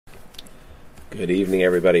Good evening,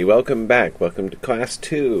 everybody. Welcome back. Welcome to Class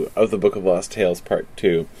 2 of the Book of Lost Tales Part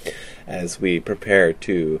 2 as we prepare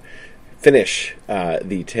to finish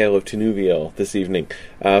the Tale of Tinuviel this evening.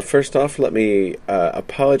 First off, let me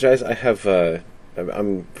apologize.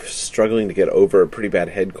 I'm struggling to get over a pretty bad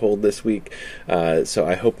head cold this week, so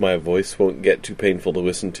I hope my voice won't get too painful to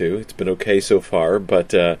listen to. It's been okay so far,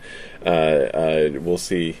 but we'll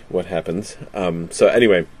see what happens. So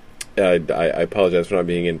anyway, I apologize for not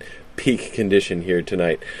being in peak condition here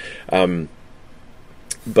tonight.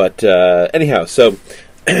 But anyhow, so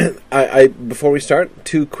I before we start,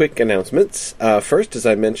 two quick announcements. First, as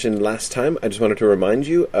I mentioned last time, I just wanted to remind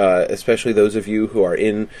you, especially those of you who are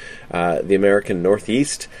in the American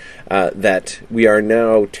Northeast, that we are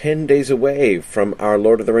now 10 days away from our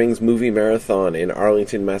Lord of the Rings movie marathon in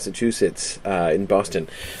Arlington, Massachusetts, in Boston.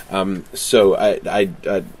 So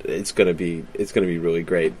it's gonna be really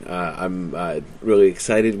great. I'm really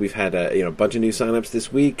excited. We've had a bunch of new signups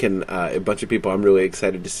this week, and a bunch of people I'm really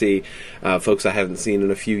excited to see. Folks I haven't seen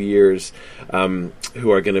in a few years,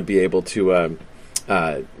 who are going to be able to.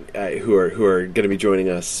 Who are going to be joining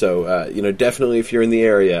us. So, definitely if you're in the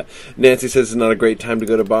area. Nancy says it's not a great time to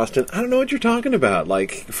go to Boston. I don't know what you're talking about.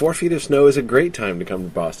 4 feet of snow is a great time to come to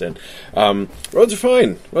Boston. Roads are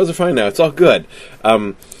fine. Roads are fine now. It's all good.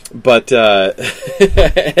 But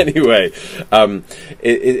anyway, I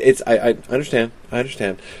understand. I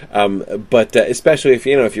understand. But especially if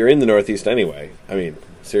you're in the Northeast anyway. I mean,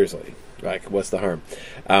 seriously. What's the harm?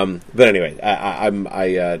 But anyway,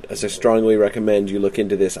 I strongly recommend you look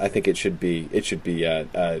into this. I think it should be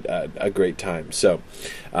a great time. So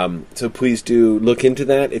please do look into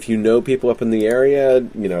that. If you know people up in the area,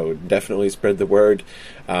 definitely spread the word.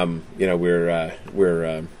 We're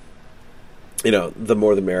the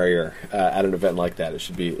more the merrier at an event like that.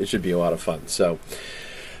 It should be a lot of fun. So.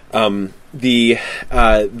 The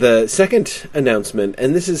second announcement,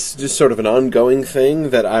 and this is just sort of an ongoing thing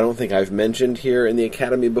that I don't think I've mentioned here in the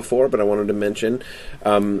Academy before, but I wanted to mention,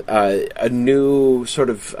 a new sort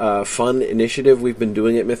of fun initiative we've been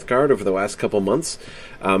doing at Mythgard over the last couple months,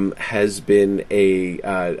 has been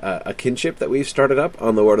a kinship that we've started up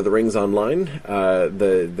on the Lord of the Rings Online,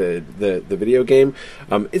 the video game.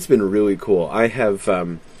 It's been really cool.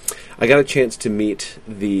 I got a chance to meet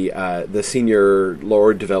the senior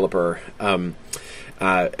lore developer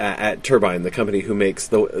at Turbine, the company who makes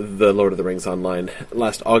the Lord of the Rings Online,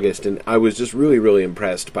 last August, and I was just really, really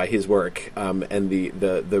impressed by his work and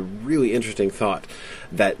the really interesting thought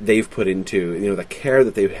that they've put into, the care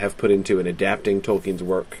that they have put into in adapting Tolkien's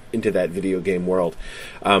work into that video game world,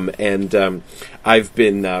 and I've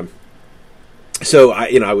been. So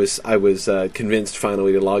I was convinced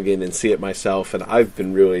finally to log in and see it myself, and I've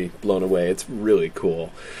been really blown away. It's really cool,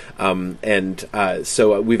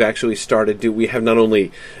 so we've actually started. We have not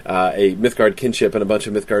only a Mythgard kinship and a bunch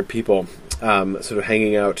of Mythgard people sort of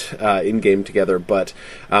hanging out in game together, but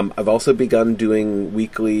I've also begun doing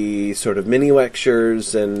weekly sort of mini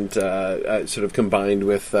lectures and sort of combined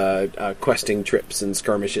with questing trips and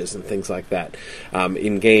skirmishes and things like that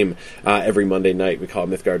in game every Monday night. We call it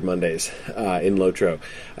Mythgard Mondays in Lotro.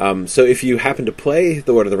 So if you happen to play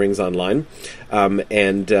the Lord of the Rings Online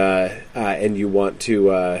and you want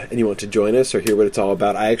to join us or hear what it's all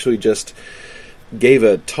about, I actually just gave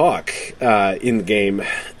a talk in game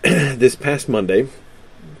this past Monday.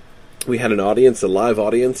 We had a live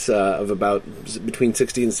audience of about between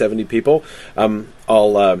 60 and 70 people,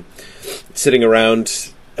 all sitting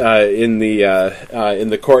around in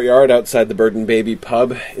the courtyard outside the Bird and Baby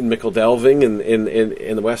pub in Mickle-Delving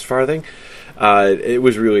in the West Farthing. It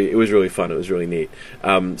was really fun. It was really neat.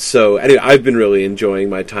 So anyway, I've been really enjoying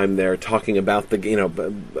my time there, talking about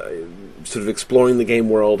sort of exploring the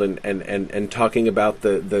game world and talking about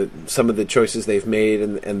the some of the choices they've made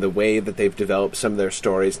and the way that they've developed some of their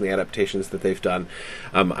stories and the adaptations that they've done.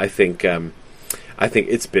 I think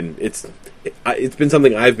it's been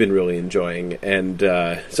something I've been really enjoying, and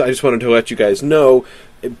so I just wanted to let you guys know,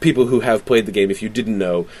 people who have played the game, if you didn't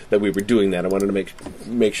know that we were doing that. I wanted to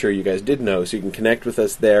make sure you guys did know, so you can connect with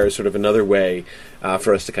us there, sort of another way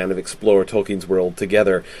for us to kind of explore Tolkien's world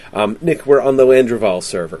together. Nick, we're on the Landroval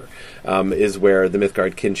server, is where the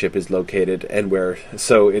Mythgard kinship is located, and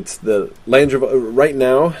so it's the Landroval right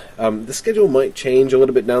now. The schedule might change a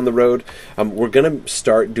little bit down the road. We're going to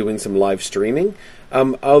start doing some live streaming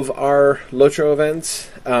of our Lotro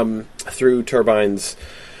events through Turbine's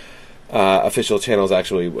official channels.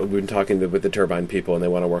 Actually, we've been talking with the Turbine people, and they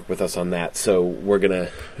want to work with us on that. So we're going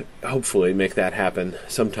to hopefully make that happen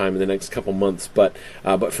sometime in the next couple months. But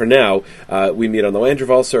for now, we meet on the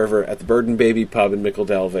Landroval server at the Bird and Baby pub in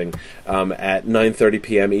Mickle-Delving at 9:30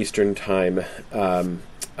 p.m. Eastern Time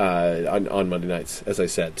on Monday nights, as I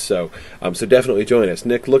said. So definitely join us.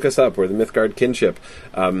 Nick, look us up. We're the Mythgard Kinship.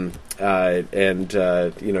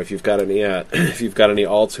 If you've got any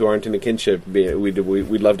alts who aren't into kinship, we'd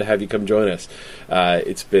love to have you come join us.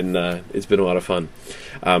 It's been a lot of fun.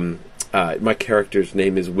 My character's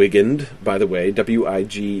name is Wigand, by the way,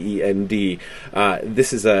 Wigend.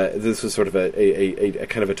 This was sort of a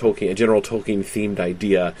kind of a general Tolkien themed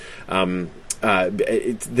idea.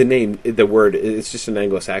 The word, it's just an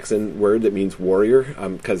Anglo-Saxon word that means warrior,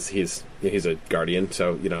 because he's a guardian,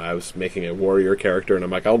 so, I was making a warrior character, and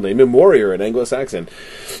I'm like, I'll name him Warrior in Anglo-Saxon.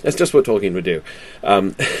 That's just what Tolkien would do.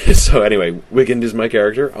 So anyway, Wigand is my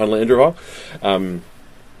character on Landrewall.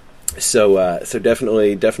 So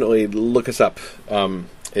definitely look us up.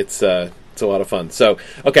 It's a lot of fun. So,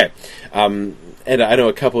 okay. And I know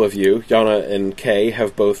a couple of you, Yana and Kay,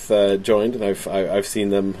 have both joined, and I've seen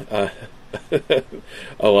them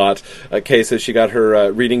a lot. Kay says she got her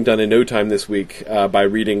reading done in no time this week by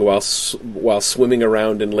reading while swimming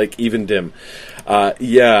around in Lake Evendim.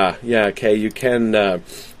 Yeah, Kay, you can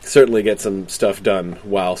certainly get some stuff done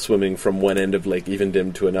while swimming from one end of Lake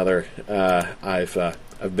Evendim to another.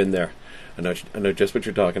 I've been there. I know just what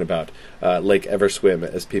you're talking about. Lake Everswim,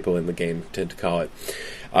 as people in the game tend to call it.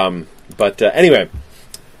 But anyway,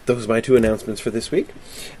 those are my two announcements for this week.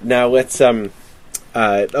 Now let's.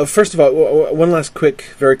 First of all, one last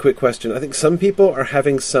very quick question. I think some people are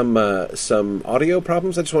having some audio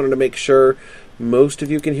problems. I just wanted to make sure most of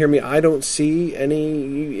you can hear me. I don't see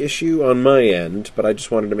any issue on my end, but I just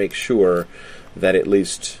wanted to make sure that at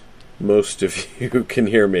least most of you can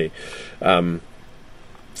hear me.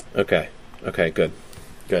 Okay, good.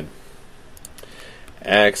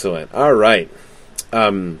 Excellent. All right.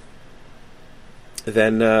 Then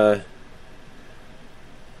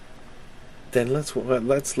let's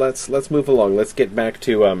move along. Let's get back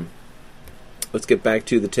to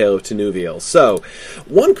the Tale of Tenuviel. So,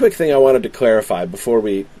 one quick thing I wanted to clarify before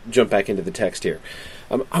we jump back into the text here.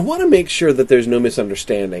 I want to make sure that there's no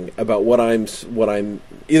misunderstanding about what I'm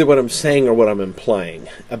saying or what I'm implying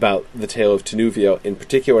about the Tale of Tenuviel in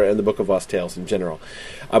particular and the Book of Lost Tales in general.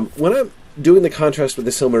 When I'm doing the contrast with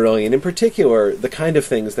the Silmarillion, in particular, the kind of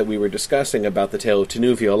things that we were discussing about the Tale of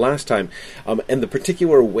Tenuviel last time, and the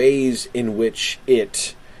particular ways in which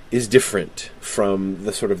it is different from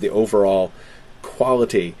the sort of the overall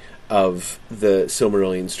quality of the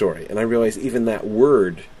Silmarillion story. And I realize even that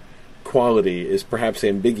word quality is perhaps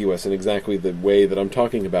ambiguous in exactly the way that I'm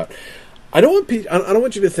talking about. I don't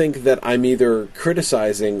want you to think that I'm either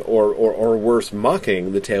criticizing or worse,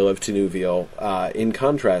 mocking the Tale of Tenuviel. In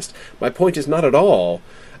contrast, my point is not at all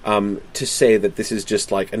to say that this is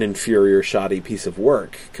just like an inferior, shoddy piece of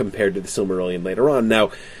work compared to the Silmarillion later on.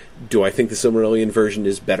 Now, do I think the Silmarillion version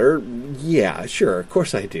is better? Yeah, sure, of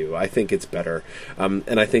course I do. I think it's better,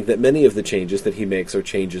 and I think that many of the changes that he makes are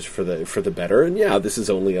changes for the better. And yeah, this is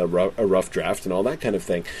only a rough draft and all that kind of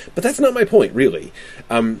thing. But that's not my point, really.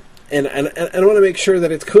 And I want to make sure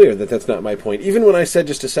that it's clear that that's not my point. Even when I said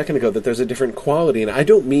just a second ago that there's a different quality, and I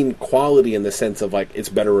don't mean quality in the sense of like it's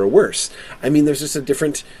better or worse. I mean there's just a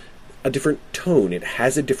different tone. It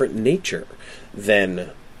has a different nature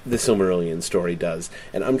than the Silmarillion story does,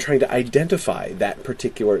 and I'm trying to identify that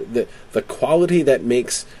particular the quality that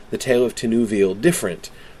makes the Tale of Tenuviel different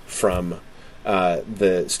from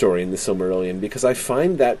the story in the Silmarillion, because I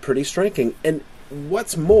find that pretty striking. And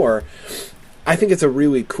what's more, I think it's a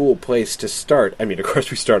really cool place to start. I mean, of course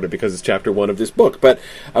we started because it's chapter 1 of this book, but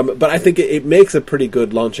I think it makes a pretty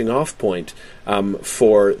good launching off point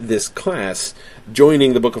for this class,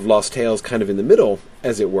 joining the Book of Lost Tales kind of in the middle,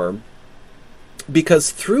 as it were. Because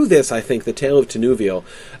through this, I think the Tale of Tenuviel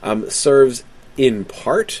serves in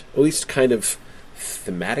part, at least kind of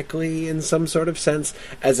thematically in some sort of sense,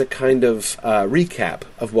 as a kind of recap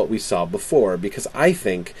of what we saw before. Because I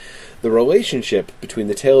think the relationship between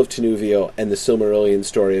the Tale of Tenuviel and the Silmarillion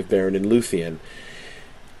story of Beren and Luthien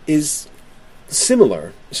is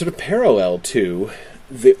similar, sort of parallel to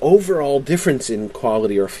the overall difference in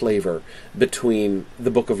quality or flavor between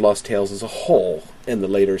the Book of Lost Tales as a whole and the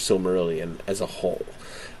later Silmarillion as a whole.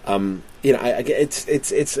 They're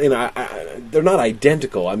not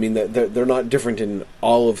identical. I mean, they're not different in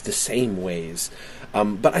all of the same ways.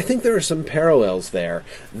 But I think there are some parallels there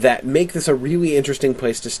that make this a really interesting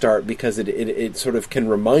place to start, because it sort of can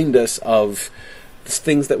remind us of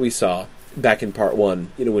things that we saw back in part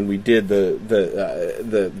 1, when we did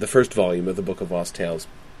the first volume of the Book of Lost Tales.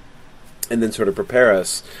 and then sort of prepare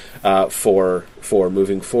us for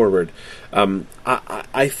moving forward.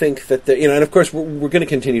 I think that and of course we're going to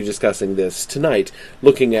continue discussing this tonight,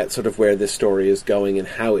 looking at sort of where this story is going and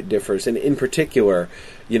how it differs, and in particular,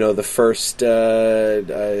 the first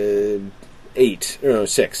the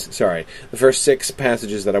first 6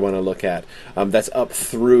 passages that I want to look at. That's up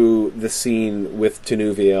through the scene with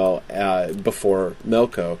Tinuviel before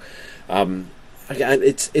Melko. Again,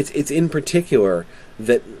 it's in particular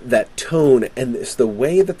that tone, and it's the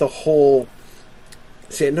way that the whole...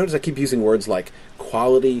 See, notice I keep using words like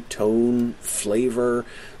quality, tone, flavor,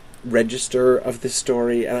 register of this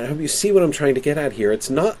story, and I hope you see what I'm trying to get at here. It's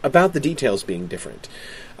not about the details being different.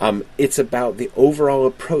 It's about the overall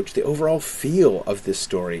approach, the overall feel of this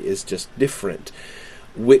story is just different,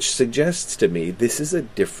 which suggests to me this is a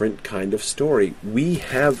different kind of story. We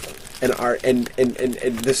have and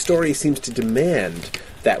the story seems to demand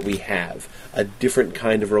that we have a different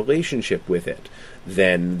kind of relationship with it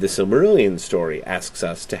than the Silmarillion story asks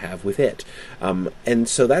us to have with it. And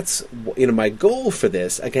so that's, my goal for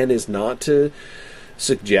this, again, is not to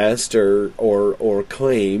suggest or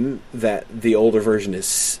claim that the older version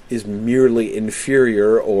is merely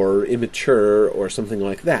inferior or immature or something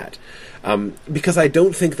like that. Because I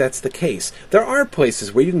don't think that's the case. There are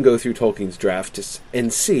places where you can go through Tolkien's draft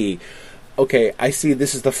and see, okay, I see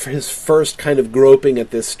this is his first kind of groping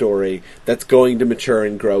at this story that's going to mature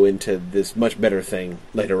and grow into this much better thing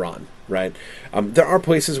later on, right? There are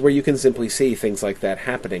places where you can simply see things like that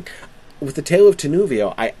happening. With the Tale of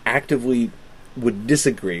Tinuviel, I actively would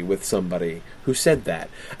disagree with somebody who said that.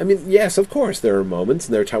 I mean, yes, of course, there are moments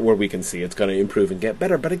and there are times where we can see it's going to improve and get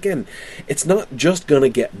better, but again, it's not just going to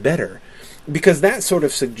get better, because that sort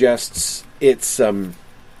of suggests it's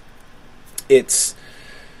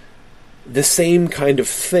the same kind of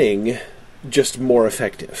thing, just more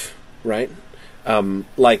effective, right?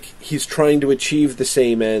 Like, he's trying to achieve the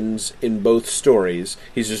same ends in both stories.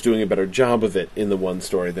 He's just doing a better job of it in the one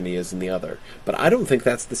story than he is in the other. But I don't think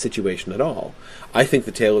that's the situation at all. I think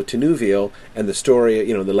the Tale of Tinuviel and the story,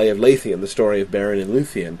 the Lay of Leithian, the story of Beren and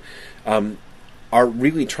Luthien, are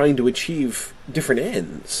really trying to achieve different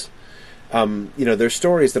ends. They're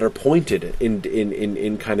stories that are pointed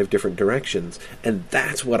in kind of different directions, and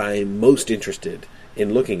that's what I'm most interested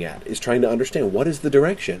in looking at, is trying to understand what is the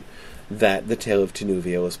direction that the Tale of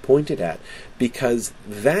Tinuviel is pointed at, because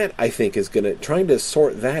that, I think, is trying to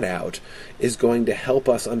sort that out is going to help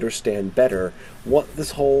us understand better what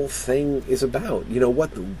this whole thing is about.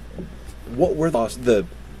 What was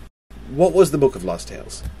the Book of Lost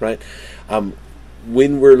Tales, right?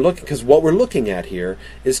 When we're looking, because what we're looking at here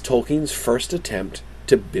is Tolkien's first attempt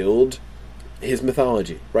to build his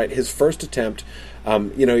mythology, right? His first attempt,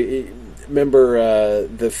 remember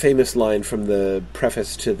the famous line from the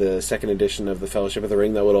preface to the second edition of the Fellowship of the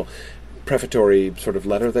Ring, that little prefatory sort of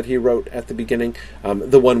letter that he wrote at the beginning,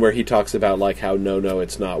 the one where he talks about like how no,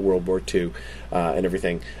 it's not World War II and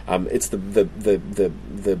everything. It's the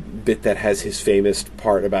bit that has his famous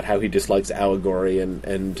part about how he dislikes allegory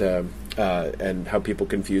and how people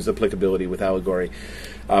confuse applicability with allegory.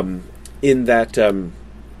 In that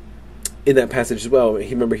passage as well,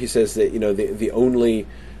 he says that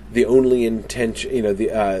the only intention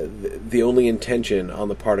on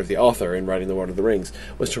the part of the author in writing The Lord of the Rings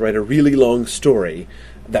was to write a really long story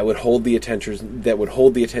that would hold the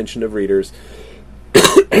attention of readers,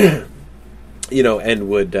 and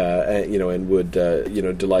would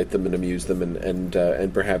delight them and amuse them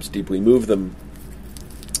and perhaps deeply move them.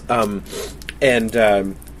 The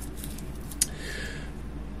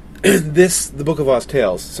Book of Lost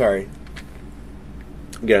Tales. Sorry,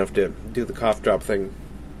 I'm gonna have to do the cough drop thing.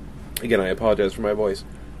 Again, I apologize for my voice.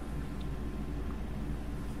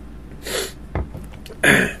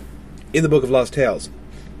 In the Book of Lost Tales,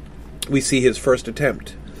 we see his first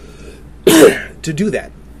attempt to do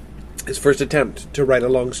that. His first attempt to write a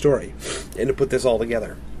long story and to put this all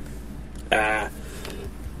together.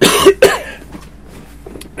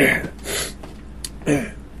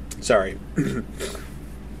 Sorry.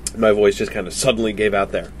 My voice just kind of suddenly gave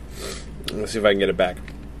out there. Let's see if I can get it back.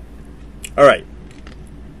 All right.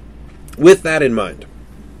 With that in mind,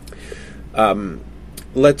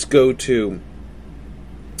 let's jump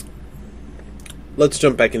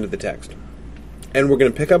back into the text, and we're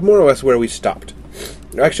going to pick up more or less where we stopped.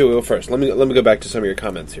 Actually, well, first let me go back to some of your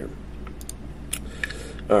comments here.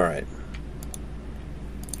 All right.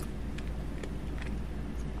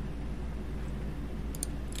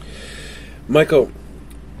 Michael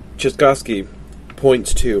Czeskoski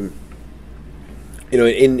points to,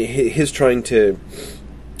 in his trying to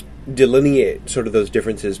delineate sort of those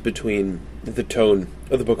differences between the tone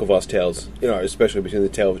of the Book of Lost Tales, especially between the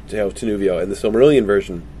Tale of Tenuvio and the Silmarillion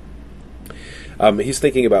version. He's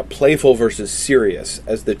thinking about playful versus serious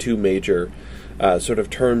as the two major sort of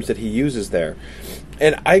terms that he uses there.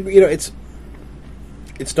 And it's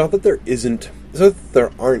not that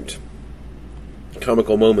there aren't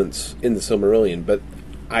comical moments in the Silmarillion, but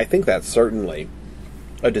I think that's certainly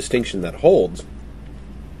a distinction that holds.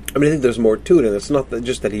 I think there's more to it, and it's not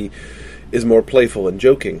just that he is more playful and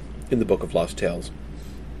joking in the Book of Lost Tales.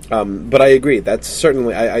 But I agree. That's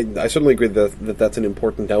certainly I certainly agree that that's an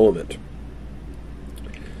important element.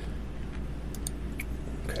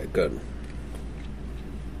 Okay, good.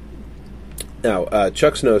 Now,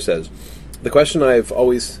 Chuck Snow says, the question I've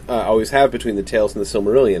always have between the Tales and the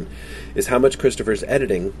Silmarillion is how much Christopher's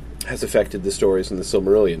editing has affected the stories in the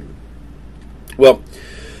Silmarillion. Well,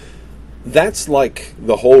 that's like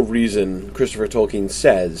the whole reason Christopher Tolkien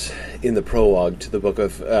says in the prologue to the Book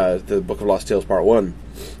of Lost Tales Part 1,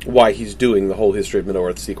 why he's doing the whole History of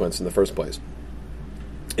Middle-earth sequence in the first place.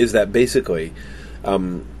 Is that basically,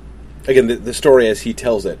 again, the story as he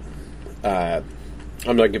tells it,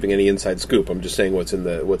 I'm not giving any inside scoop, I'm just saying what's in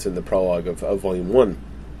the prologue of Volume 1.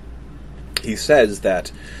 He says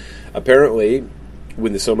that apparently,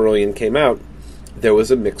 when the Silmarillion came out, there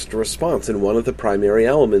was a mixed response, and one of the primary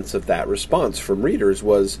elements of that response from readers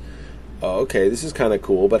was, oh, okay, this is kind of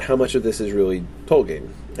cool, but how much of this is really Tolkien,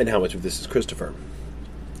 and how much of this is Christopher?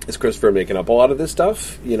 Is Christopher making up a lot of this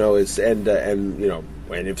stuff? And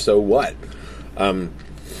if so, what? And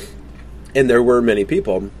there were many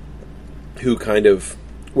people who kind of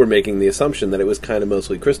were making the assumption that it was kind of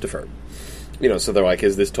mostly Christopher. So they're like,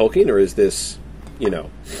 is this Tolkien, or is this,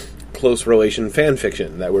 close relation fan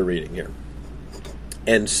fiction that we're reading here?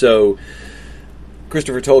 And so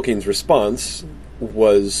Christopher Tolkien's response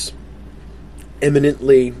was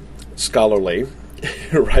eminently scholarly,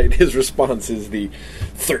 right? His response is the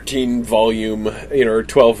 13-volume, or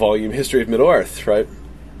 12-volume History of Middle-earth, right?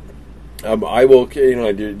 I will,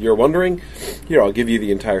 you're wondering? Here, I'll give you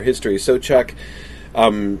the entire history. So, Chuck,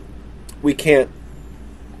 we can't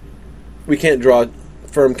draw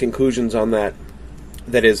firm conclusions on that.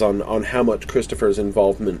 That is, on how much Christopher's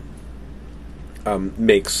involvement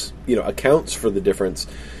accounts for the difference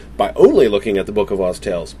by only looking at the Book of Lost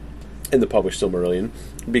Tales and the published Silmarillion,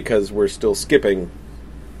 because we're still skipping,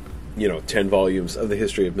 10 volumes of the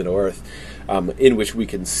History of Middle-earth, in which we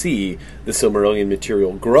can see the Silmarillion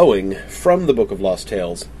material growing from the Book of Lost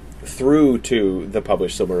Tales through to the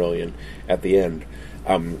published Silmarillion at the end.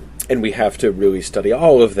 And we have to really study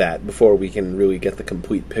all of that before we can really get the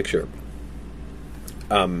complete picture.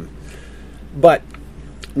 But,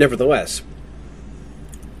 nevertheless,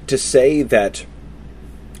 to say that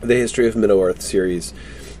the History of Middle-earth series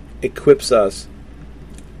equips us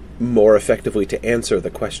more effectively to answer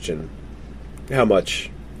the question, how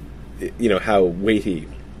weighty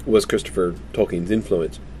was Christopher Tolkien's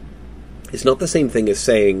influence, is not the same thing as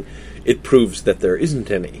saying it proves that there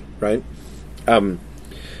isn't any, right? But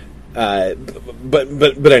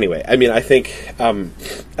anyway, I think,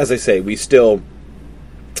 as I say, we still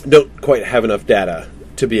don't quite have enough data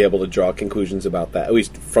to be able to draw conclusions about that, at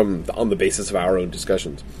least on the basis of our own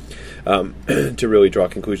discussions, to really draw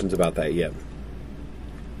conclusions about that yet.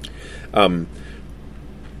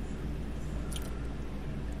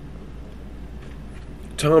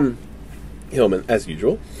 Tom Hillman, as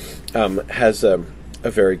usual, has a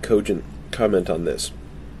very cogent comment on this.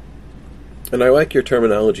 And I like your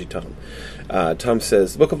terminology, Tom. Tom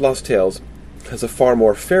says, the Book of Lost Tales has a far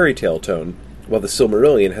more fairy tale tone, while the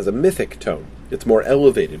Silmarillion has a mythic tone. It's more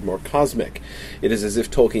elevated, more cosmic. It is as if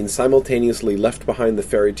Tolkien simultaneously left behind the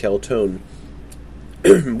fairy tale tone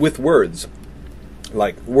with words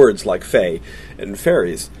like fae and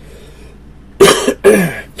fairies.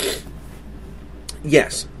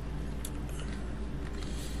 Yes.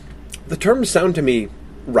 The terms sound to me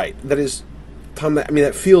right. That is, Tom,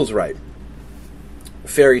 that feels right.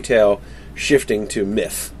 Fairy tale shifting to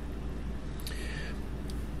myth.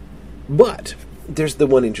 But there's the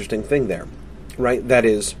one interesting thing there, right? That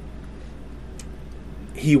is,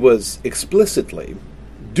 he was explicitly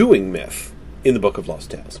doing myth in the Book of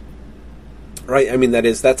Lost Tales. Right?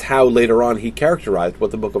 That's how later on he characterized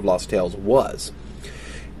what the Book of Lost Tales was.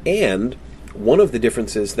 And one of the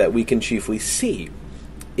differences that we can chiefly see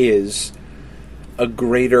is a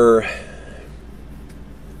greater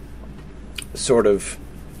sort of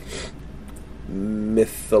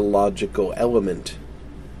mythological element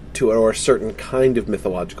to it, or a certain kind of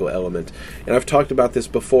mythological element. And I've talked about this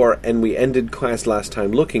before, and we ended class last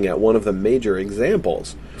time looking at one of the major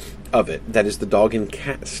examples of it, that is the dog and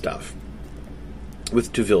cat stuff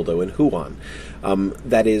with Tuvildo and Huan.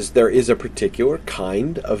 That is, there is a particular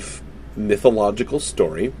kind of mythological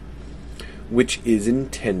story which is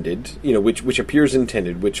intended, which appears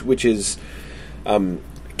intended, which is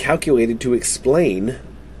calculated to explain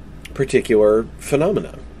particular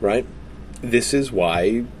phenomena, right? This is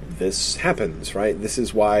why this happens, right? This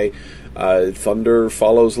is why thunder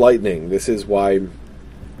follows lightning. This is why,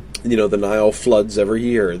 the Nile floods every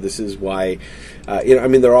year. This is why,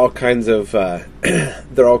 there are all kinds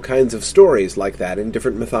of stories like that in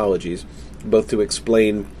different mythologies, both to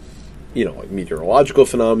explain, like meteorological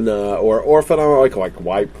phenomena or phenomena like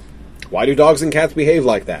why do dogs and cats behave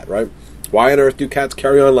like that, right? Why on earth do cats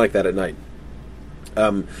carry on like that at night?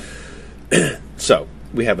 So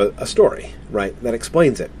we have a story, right, that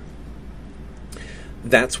explains it.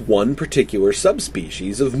 That's one particular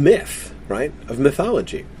subspecies of myth, right, of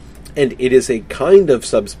mythology. And it is a kind of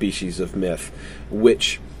subspecies of myth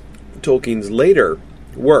which Tolkien's later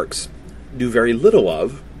works do very little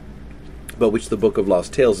of, but which the Book of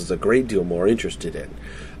Lost Tales is a great deal more interested in.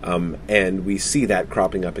 And we see that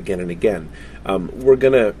cropping up again and again. We're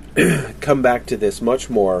going to come back to this much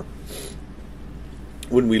more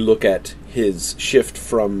when we look at his shift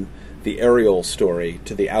from the Ariel story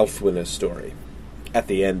to the Alfwine story at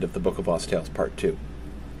the end of the Book of Lost Tales, Part 2.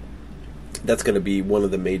 That's going to be one of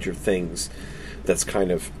the major things that's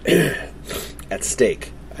kind of at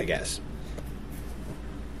stake, I guess,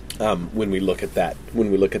 when we look at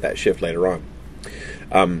that shift later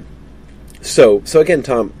on. So again,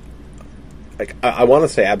 Tom, I want to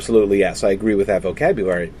say absolutely yes, I agree with that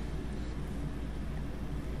vocabulary.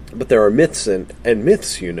 But there are myths and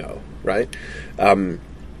myths, right?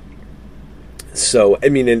 So,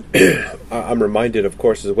 and I'm reminded, of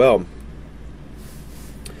course, as well.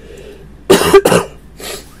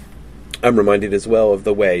 I'm reminded as well of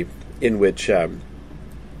the way in which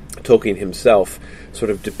Tolkien himself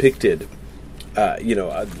sort of depicted,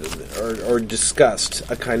 or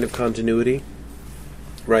discussed a kind of continuity,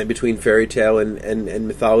 right, between fairy tale and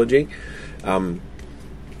mythology, on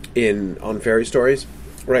fairy stories,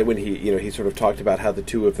 right? When he sort of talked about how the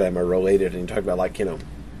two of them are related, and he talked about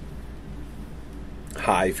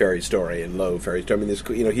high fairy story and low fairy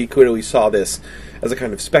story. He clearly saw this as a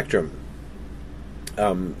kind of spectrum.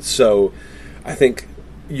 So I think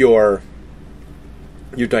your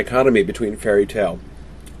dichotomy between fairy tale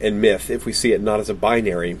and myth, if we see it not as a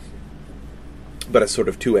binary, but as sort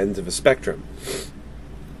of two ends of a spectrum,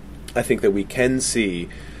 I think that we can see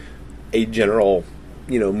a general,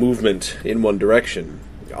 movement in one direction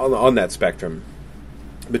on that spectrum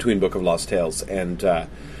between Book of Lost Tales and the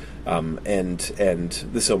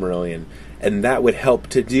Silmarillion, and that would help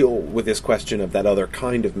to deal with this question of that other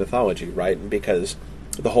kind of mythology, right? Because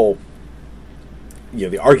the whole,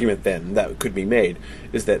 the argument then that could be made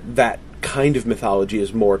is that kind of mythology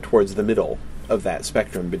is more towards the middle of that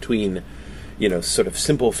spectrum between, sort of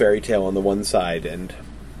simple fairy tale on the one side and,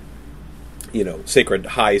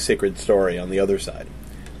 high sacred story on the other side.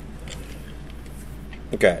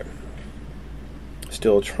 Okay.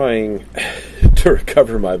 Still trying to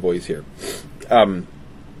recover my voice here.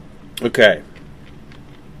 Okay.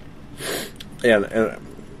 And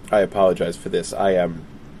I apologize for this. I am...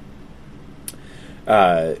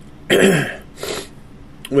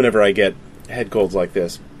 whenever I get head colds like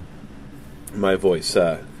this, my voice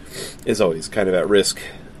is always kind of at risk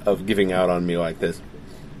of giving out on me like this.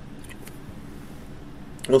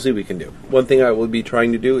 We'll see what we can do. One thing I will be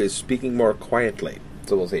trying to do is speaking more quietly.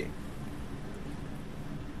 So we'll see.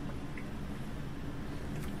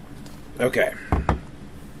 Okay.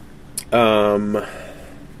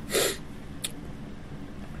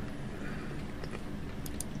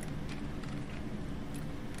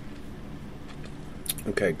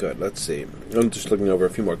 Okay, good. Let's see. I'm just looking over a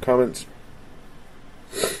few more comments.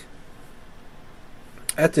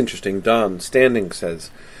 That's interesting. Don Standing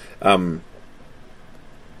says,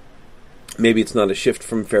 maybe it's not a shift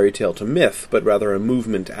from fairy tale to myth, but rather a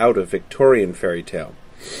movement out of Victorian fairy tale.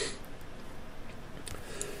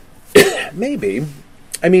 Maybe.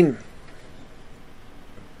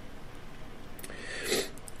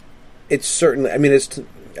 It's certainly...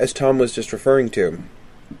 as Tom was just referring to,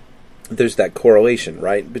 there's that correlation,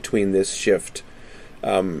 right, between this shift,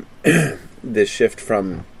 this shift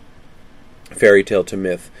from fairy tale to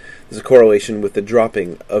myth. There's a correlation with the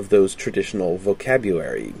dropping of those traditional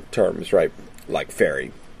vocabulary terms, right, like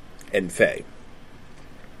fairy and fae.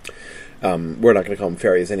 We're not going to call them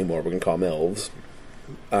fairies anymore. We're going to call them elves.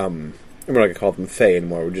 We're not going to call them fae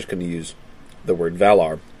anymore. We're just going to use the word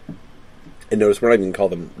Valar. And notice we're not even going to call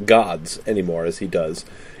them gods anymore, as he does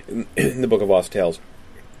in the Book of Lost Tales.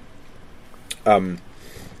 And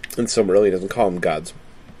Silmarillion doesn't call them gods.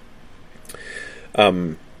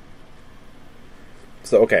 So,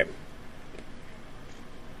 okay.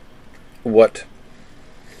 What...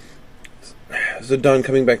 So, Don,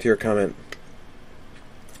 coming back to your comment,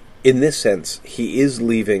 in this sense, he is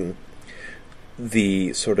leaving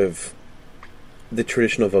the sort of the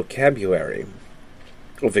traditional vocabulary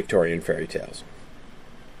of Victorian fairy tales.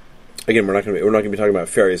 Again, we're not going to be talking about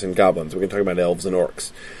fairies and goblins. We're going to talk about elves and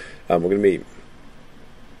orcs. We're going to be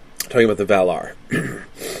talking about the Valar,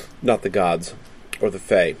 not the gods or the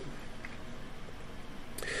Fae.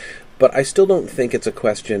 But I still don't think it's a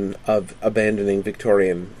question of abandoning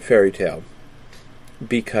Victorian fairy tale,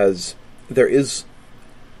 because there is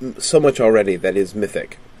so much already that is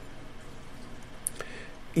mythic,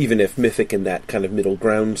 even if mythic in that kind of middle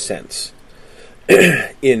ground sense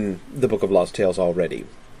in the Book of Lost Tales already.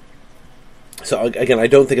 So again, I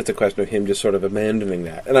don't think it's a question of him just sort of abandoning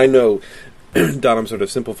that. And I know, Don, I'm sort of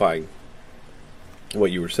simplifying what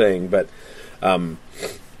you were saying, but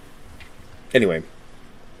anyway,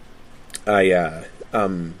 but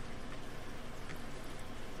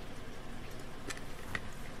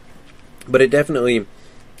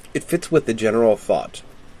it fits with the general thought,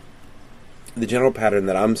 the general pattern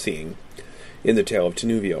that I'm seeing in the Tale of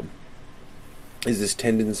Tenuvio, is this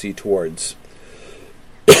tendency towards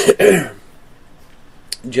a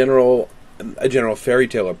general fairy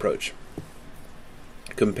tale approach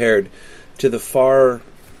compared to the far,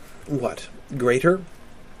 greater?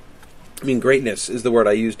 I mean, greatness is the word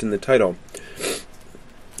I used in the title.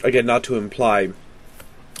 Again, not to imply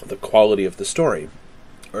the quality of the story,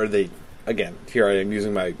 or again, here I am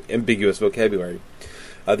using my ambiguous vocabulary,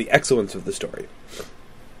 the excellence of the story,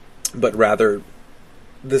 but rather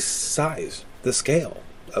the size, the scale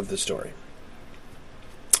of the story.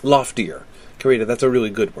 Loftier. Karita, that's a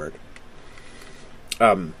really good word.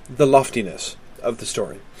 The loftiness of the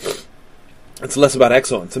story. It's less about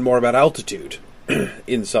excellence and more about altitude,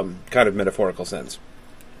 in some kind of metaphorical sense.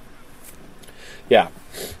 Yeah.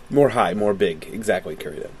 More high, more big. Exactly,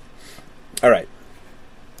 Karita. Alright.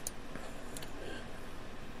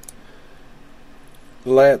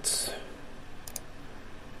 Let's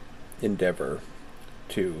endeavor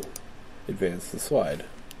to advance the slide,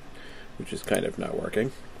 which is kind of not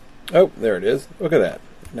working. Oh, there it is. Look at that.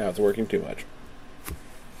 Now it's working too much.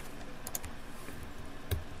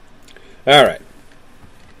 All right.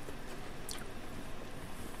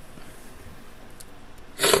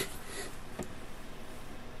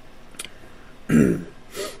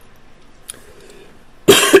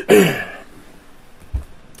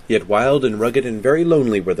 Yet wild and rugged and very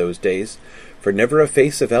lonely were those days, for never a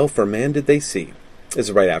face of elf or man did they see. This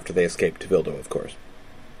is right after they escaped to Vildo, of course.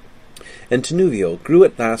 And Tenuvio grew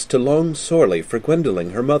at last to long sorely for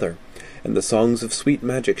Gwendolen her mother, and the songs of sweet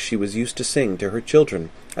magic she was used to sing to her children,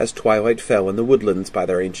 as twilight fell in the woodlands by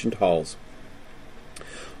their ancient halls.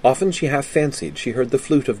 Often she half fancied she heard the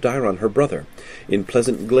flute of Dairon her brother, in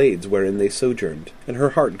pleasant glades wherein they sojourned, and her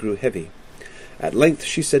heart grew heavy. At length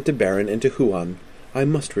she said to Baron and to Huan, I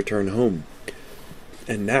must return home.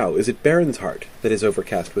 And now is it Baron's heart that is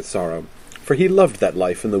overcast with sorrow, for he loved that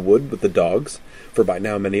life in the wood with the dogs, for by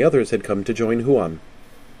now many others had come to join Huan.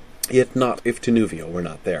 Yet not if Tenuvio were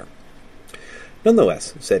not there. None the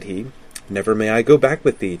less, said he, never may I go back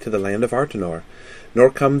with thee to the land of Artenor, nor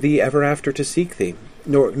come thee ever after to seek thee,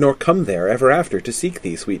 nor come there ever after to seek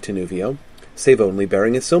thee, sweet Tenuvio, save only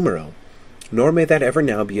bearing a Silmaril. Nor may that ever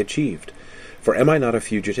now be achieved, for am I not a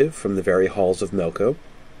fugitive from the very halls of Melko,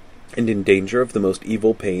 and in danger of the most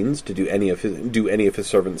evil pains to do any of his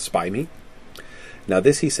servants spy me? Now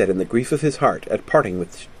this he said in the grief of his heart at parting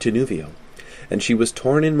with Tenuvio, and she was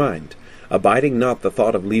torn in mind, abiding not the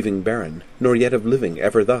thought of leaving Baron, nor yet of living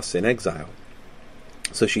ever thus in exile.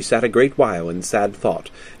 So she sat a great while in sad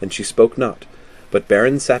thought, and she spoke not, but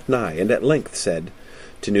Baron sat nigh, and at length said,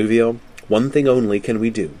 Tenuvio, one thing only can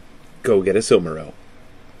we do, go get a Silmaril.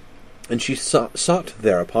 And she sought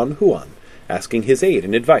thereupon Huan, asking his aid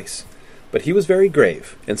and advice, but he was very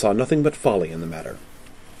grave, and saw nothing but folly in the matter.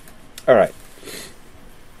 All right.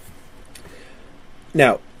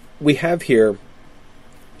 Now, we have here,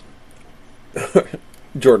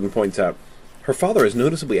 Jordan points out, her father is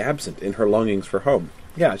noticeably absent in her longings for home.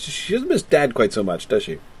 Yeah, she doesn't miss Dad quite so much, does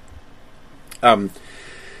she?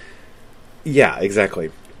 Yeah,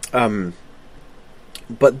 exactly. But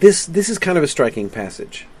this is kind of a striking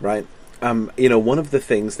passage, right? One of the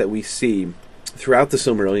things that we see throughout the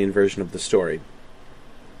Silmarillion version of the story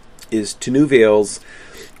is Tenuvio's,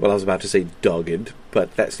 well, I was about to say dogged,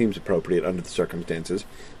 but that seems appropriate under the circumstances,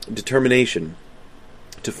 determination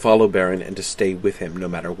to follow Baron and to stay with him no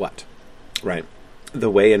matter what, right? The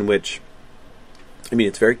way in which,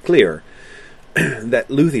 it's very clear that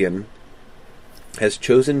Luthien has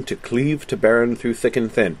chosen to cleave to Beren through thick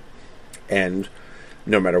and thin, and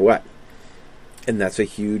no matter what. And that's a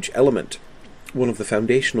huge element, one of the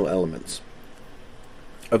foundational elements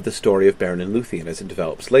of the story of Beren and Luthien as it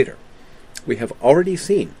develops later. We have already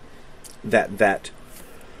seen that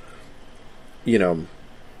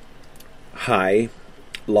high,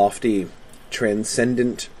 lofty,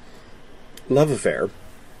 transcendent love affair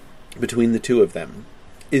between the two of them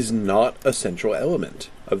is not a central element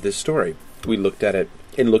of this story. We looked at it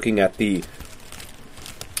in looking at the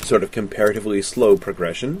sort of comparatively slow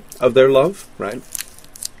progression of their love, right?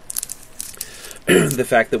 The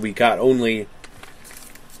fact that we got only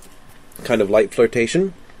kind of light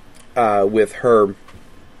flirtation with her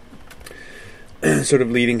sort of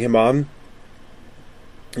leading him on,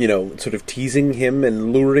 sort of teasing him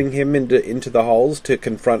and luring him into the halls to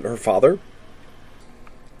confront her father.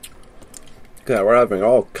 God, we're having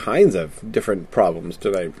all kinds of different problems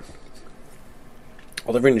today.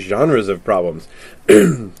 All different genres of problems.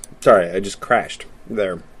 Sorry, I just crashed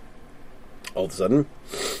there all of a sudden,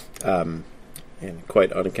 in a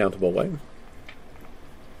quite unaccountable way.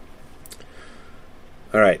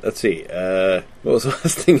 All right, let's see. What was the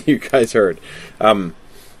last thing you guys heard? So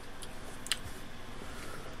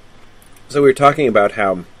we were talking about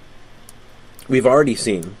how we've already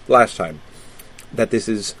seen last time that this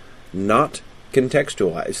is not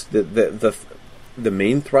contextualized. The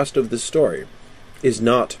main thrust of this story is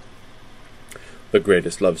not the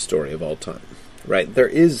greatest love story of all time, right?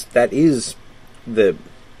 That is the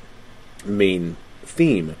main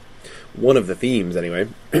theme, one of the themes anyway,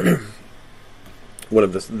 one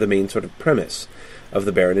of the main sort of premise of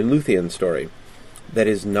the Beren and Luthien story. That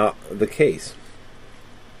is not the case.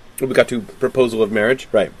 We got to proposal of marriage,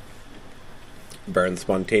 right? Beren's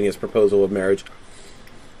spontaneous proposal of marriage.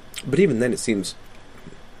 But even then it seems,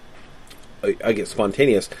 I guess,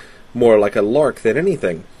 spontaneous, more like a lark than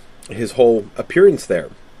anything. His whole appearance there,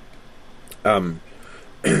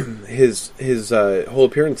 his whole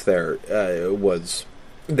appearance there was,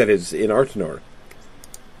 that is, in Artenor,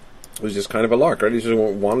 was just kind of a lark, right? He's just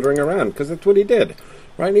wandering around, because that's what he did,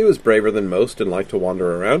 right? He was braver than most and liked to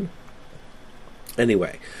wander around.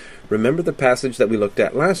 Anyway, remember the passage that we looked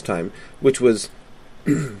at last time, which was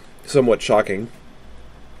somewhat shocking,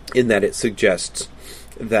 in that it suggests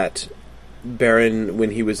that Beren,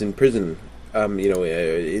 when he was in prison,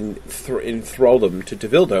 in thraldom to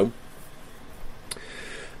Tevildo,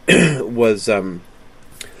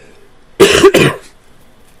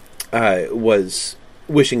 was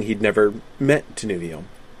wishing he'd never met Tenuviel.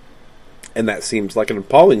 And that seems like an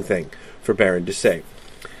appalling thing for Beren to say.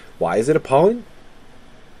 Why is it appalling?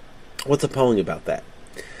 What's appalling about that?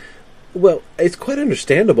 Well, it's quite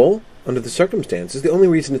understandable under the circumstances. The only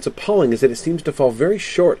reason it's appalling is that it seems to fall very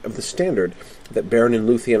short of the standard that Beren and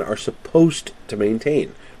Luthien are supposed to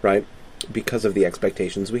maintain, right? Because of the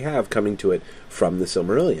expectations we have coming to it from the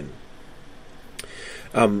Silmarillion.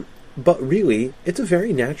 But really, it's a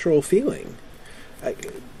very natural feeling.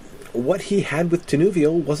 What he had with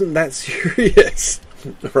Tenuviel wasn't that serious,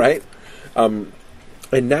 right? And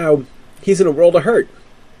now he's in a world of hurt.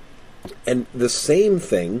 And the same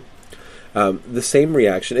thing, the same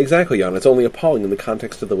reaction, exactly, Jan, it's only appalling in the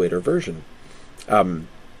context of the later version. And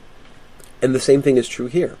the same thing is true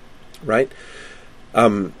here, right?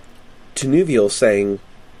 Tenuviel saying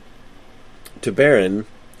to Beren,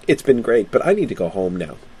 it's been great, but I need to go home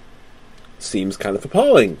now. Seems kind of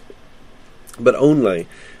appalling. But only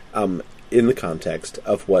in the context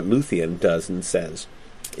of what Luthien does and says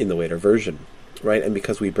in the later version, right? And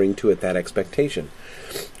because we bring to it that expectation.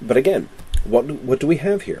 But again, what do we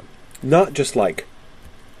have here? Not just like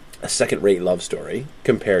a second-rate love story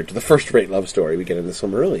compared to the first-rate love story we get in the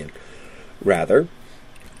Silmarillion. Rather,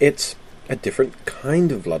 it's a different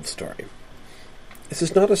kind of love story. This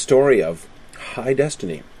is not a story of high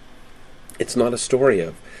destiny. It's not a story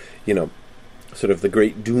of, sort of the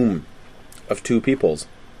great doom of two peoples,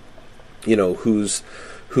 whose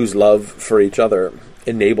love for each other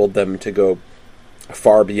enabled them to go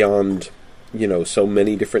far beyond, so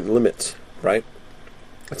many different limits, right?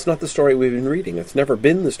 That's not the story we've been reading. It's never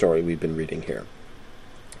been the story we've been reading here.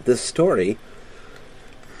 This story,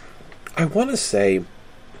 I want to say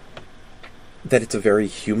that it's a very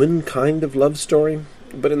human kind of love story,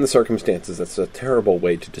 but in the circumstances, that's a terrible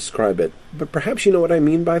way to describe it. But perhaps you know what I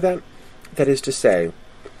mean by that? That is to say,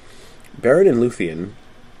 Beren and Luthien,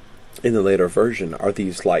 in the later version, are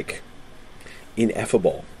these,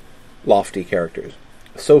 ineffable, lofty characters,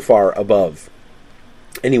 so far above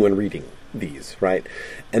anyone reading these, right?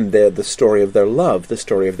 And the story of their love, the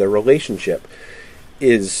story of their relationship,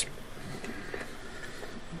 is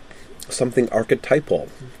something archetypal,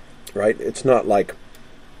 right? It's not like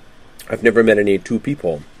I've never met any two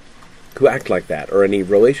people who act like that, or any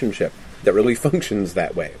relationship that really functions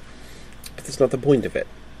that way. But that's not the point of it.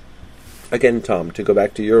 Again, Tom, to go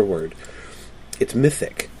back to your word, it's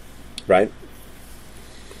mythic, right?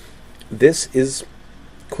 This is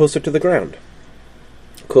closer to the ground,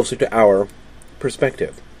 closer to our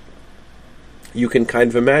perspective. You can kind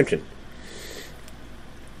of imagine,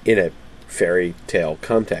 in a fairy tale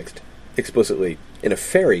context, explicitly in a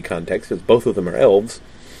fairy context, because both of them are elves,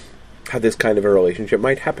 how this kind of a relationship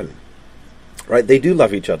might happen. Right? They do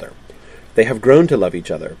love each other. They have grown to love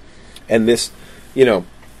each other. And this,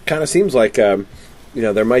 kind of seems like, there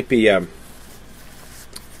might be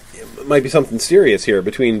something serious here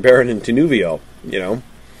between Baron and Tinuvio,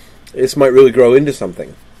 This might really grow into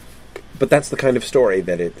something. But that's the kind of story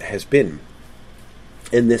that it has been.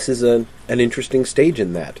 And this is an interesting stage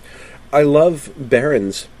in that. I love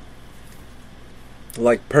Baron's,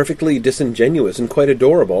 perfectly disingenuous and quite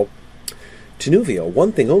adorable, Tinuvio,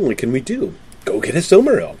 one thing only can we do. Go get a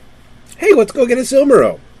Silmaril. Hey, let's go get a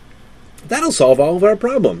Silmaril. That'll solve all of our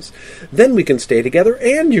problems. Then we can stay together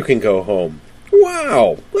and you can go home.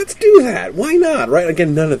 Wow, let's do that. Why not? Right?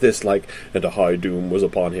 Again, none of this and a high doom was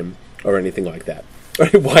upon him or anything like that.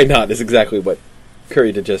 Why not is exactly what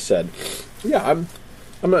Kurita just said. Yeah,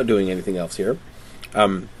 I'm not doing anything else here.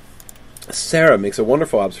 Sarah makes a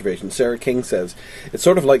wonderful observation. Sarah King says, it's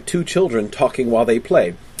sort of like two children talking while they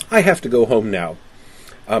play. I have to go home now.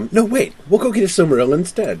 No, wait, we'll go get a Silmaril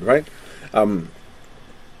instead, right?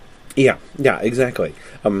 Yeah, exactly.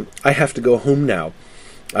 I have to go home now.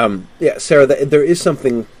 Sarah, there is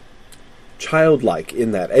something childlike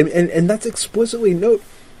in that. And that's explicitly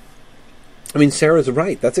Sarah's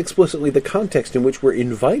right. That's explicitly the context in which we're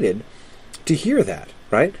invited to hear that,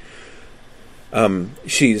 right?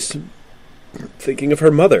 She's thinking of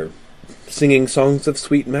her mother, singing songs of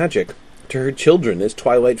sweet magic to her children as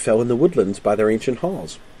twilight fell in the woodlands by their ancient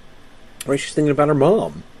halls. Right? She's thinking about her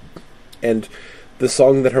mom, and the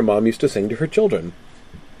song that her mom used to sing to her children.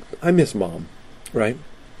 I miss Mom, right?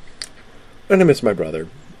 And I miss my brother.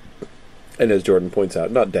 And as Jordan points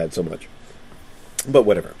out, not Dad so much. But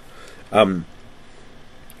whatever.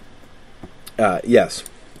 Yes,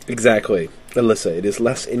 exactly. Alyssa, it is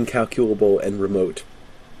less incalculable and remote.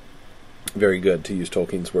 Very good, to use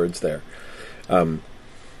Tolkien's words there.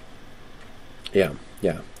 Yeah,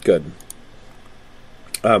 good.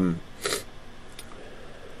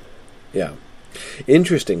 Yeah.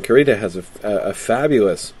 Interesting. Kurita has a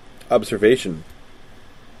fabulous observation.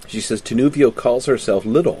 She says, Tinuvio calls herself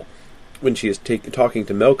Little when she is talking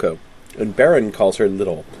to Melko, and Baron calls her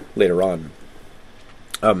Little later on.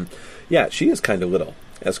 Yeah, she is kind of little,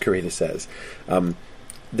 as Kurita says.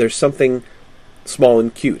 There's something small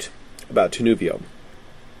and cute about Tinuvio,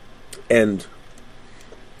 and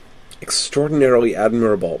extraordinarily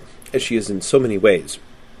admirable as she is in so many ways.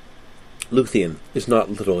 Luthien is not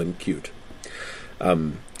little and cute.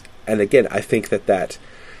 And again, I think that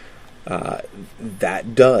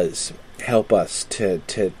does help us to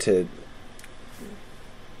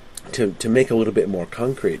make a little bit more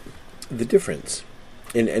concrete the difference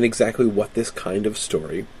in exactly what this kind of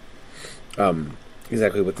story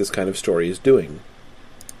is doing.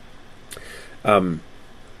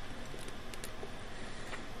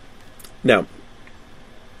 Now,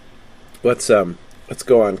 let's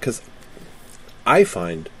go on, because I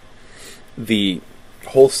find the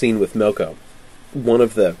whole scene with Melko one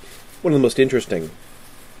of the most interesting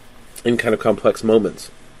and kind of complex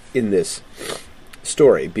moments in this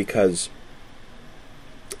story, because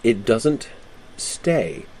it doesn't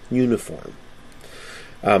stay uniform.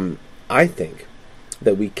 I think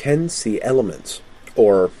that we can see elements,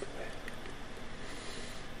 or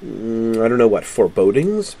I don't know what,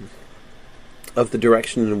 forebodings of the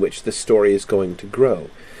direction in which the story is going to grow.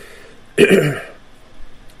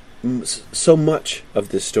 So much of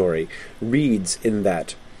this story reads in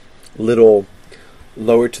that little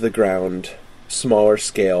lower to the ground, smaller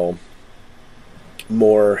scale,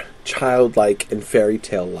 more childlike and fairy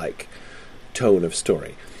tale-like tone of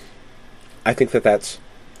story. I think that that's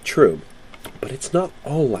true, but it's not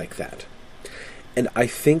all like that. And I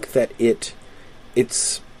think that it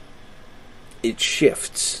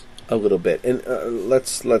shifts a little bit. And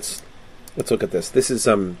let's look at this. This is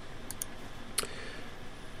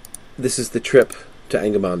the trip to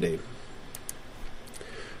Angamandi.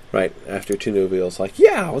 Right, after Tinuvio's like,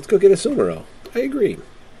 yeah, let's go get a Silmaril. I agree.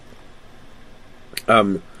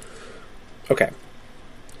 Okay.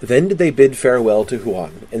 Then did they bid farewell to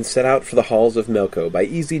Huan, and set out for the halls of Melko by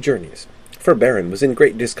easy journeys. For Baron was in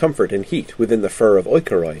great discomfort and heat within the fur of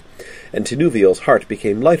Oikeroi, and Tinuvio's heart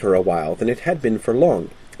became lighter a while than it had been for long,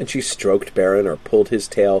 and she stroked Beren or pulled his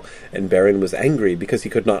tail, and Beren was angry because he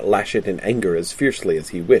could not lash it in anger as fiercely as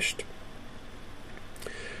he wished.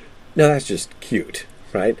 Now that's just cute,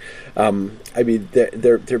 right? I mean,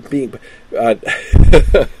 they're being... by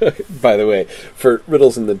the way, for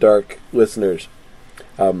Riddles in the Dark listeners,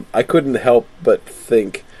 I couldn't help but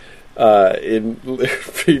think in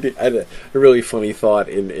reading a really funny thought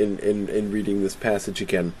in reading this passage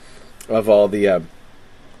again of all the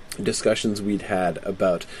discussions we'd had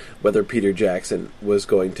about whether Peter Jackson was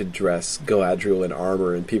going to dress Galadriel in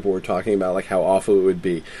armor, and people were talking about like how awful it would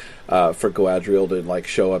be for Galadriel to like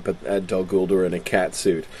show up at Dol Guldur in a cat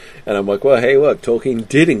suit. And I'm like, well, hey, look, Tolkien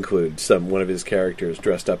did include one of his characters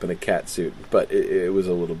dressed up in a cat suit, but it was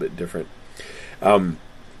a little bit different.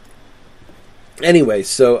 Anyway,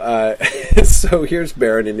 so so here's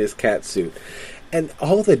Beren in his cat suit, and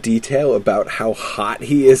all the detail about how hot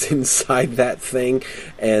he is inside that thing,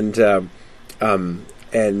 and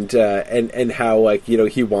how, like, you know,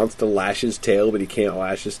 he wants to lash his tail, but he can't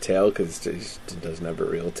lash his tail because he doesn't have a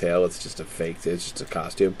real tail. It's just a fake. It's just a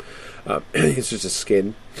costume. It's just a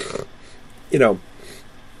skin. You know,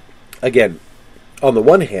 again, on the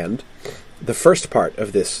one hand, the first part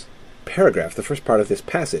of this paragraph, the first part of this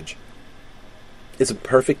passage, is a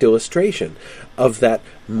perfect illustration of that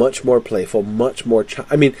much more playful, much more...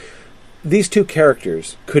 I mean, these two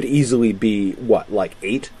characters could easily be, what, like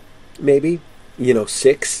 8, maybe?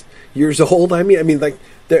 6 years old? I mean, like,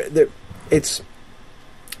 it's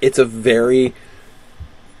a very...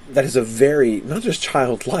 That is a very, not just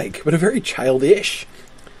childlike, but a very childish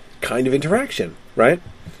kind of interaction, right?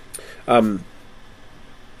 Then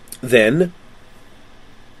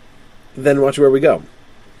watch where we go.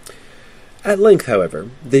 At length, however,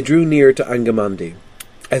 they drew near to Angamandi,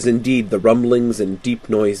 as indeed the rumblings and deep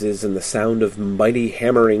noises and the sound of mighty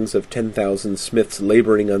hammerings of 10,000 smiths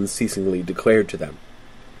labouring unceasingly declared to them.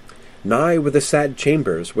 Nigh were the sad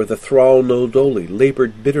chambers where the thrall Noldoli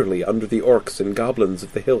laboured bitterly under the orcs and goblins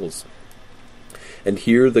of the hills. And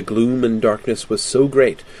here the gloom and darkness was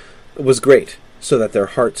great, so that their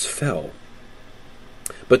hearts fell.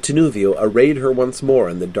 But Tinuvio arrayed her once more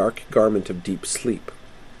in the dark garment of deep sleep.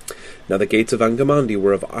 Now the gates of Angamandi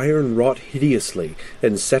were of iron wrought hideously,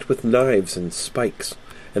 and set with knives and spikes,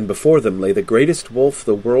 and before them lay the greatest wolf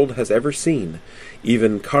the world has ever seen,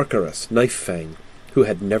 even Carcarus Knifefang, who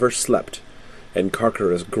had never slept. And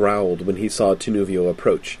Carcarus growled when he saw Tinuvio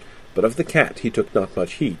approach, but of the cat he took not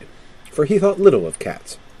much heed, for he thought little of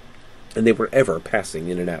cats, and they were ever passing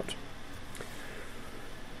in and out.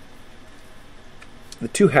 The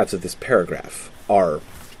two halves of this paragraph are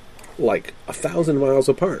like 1,000 miles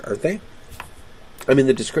apart, aren't they? I mean,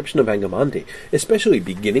 the description of Angamandi, especially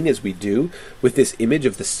beginning as we do with this image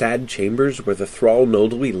of the sad chambers where the thrall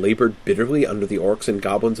Noldoli laboured bitterly under the orcs and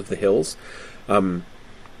goblins of the hills. I mean,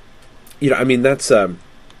 that's not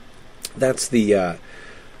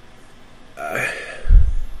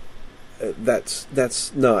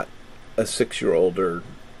a 6-year-old or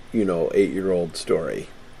 8-year-old story,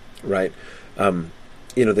 right?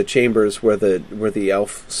 The chambers where the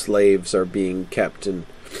elf slaves are being kept and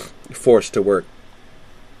forced to work.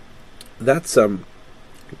 That's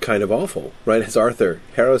kind of awful, right? As Arthur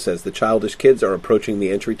Harrow says, the childish kids are approaching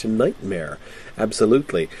the entry to nightmare.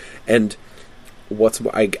 Absolutely. And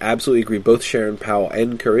I absolutely agree, both Sharon Powell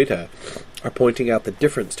and Carita are pointing out the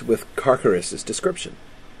difference with Carcarus' description.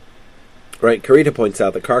 Right? Carita points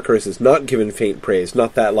out that Carcarus is not given faint praise,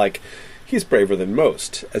 not that, like, he's braver than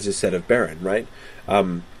most, as is said of Beren, right?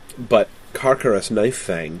 But Carcarus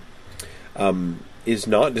Knifefang is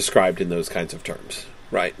not described in those kinds of terms,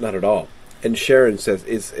 right? Not at all. And Sharon says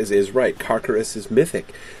is right. Carcarus is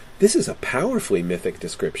mythic. This is a powerfully mythic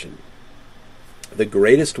description. The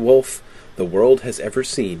greatest wolf the world has ever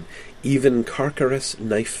seen, even Carcarus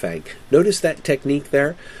Knifefang. Notice that technique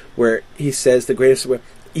there, where he says the greatest,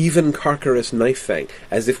 even Carcarus Knifefang,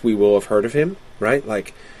 as if we will have heard of him, right?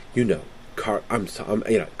 Like,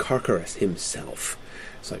 Carcarus himself.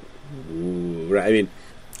 It's like, ooh, right? I mean,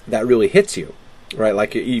 that really hits you, right?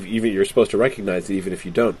 Like, even you're supposed to recognize it, even if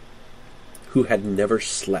you don't. Who had never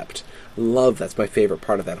slept. Love, that's my favorite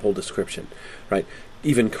part of that whole description, right?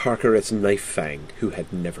 Even Carcarus Knifefang, who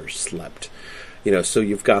had never slept. So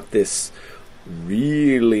you've got this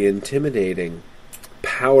really intimidating,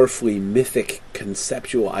 powerfully mythic,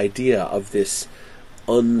 conceptual idea of this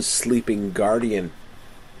unsleeping guardian.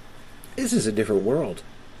 This is a different world,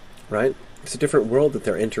 right? It's a different world that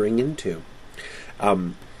they're entering into.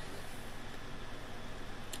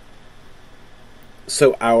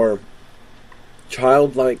 So our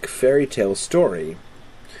childlike fairy tale story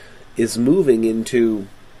is moving into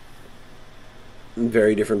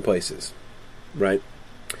very different places, right?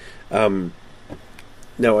 Now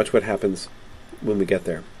watch what happens when we get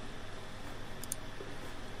there.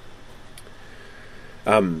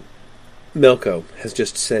 Melko has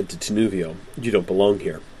just said to Tinuvio, "You don't belong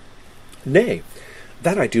here." "Nay,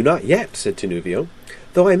 that I do not yet," said Tinuvio,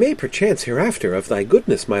 "though I may perchance hereafter of thy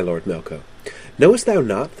goodness, my lord Melko. Knowest thou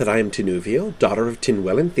not that I am Tinuvio, daughter of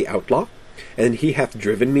Tinwellant the outlaw, and he hath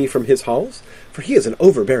driven me from his halls? For he is an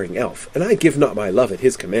overbearing elf, and I give not my love at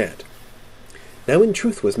his command." Now in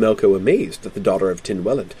truth was Melko amazed that the daughter of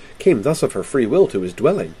Tinwellant came thus of her free will to his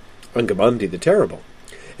dwelling, Ungamandi the Terrible,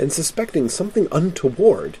 and suspecting something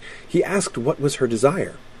untoward, he asked what was her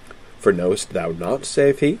desire. "For knowest thou not,"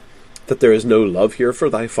 saith he, "that there is no love here for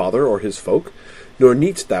thy father or his folk, nor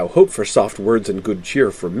needst thou hope for soft words and good cheer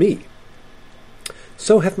from me?"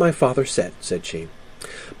 "So hath my father said," said she.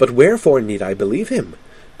 "But wherefore need I believe him?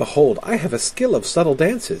 Behold, I have a skill of subtle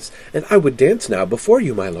dances, and I would dance now before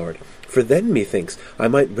you, my lord, for then, methinks, I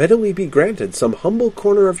might readily be granted some humble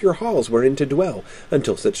corner of your halls wherein to dwell,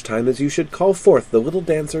 until such time as you should call forth the little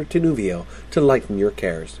dancer Tinuvio to lighten your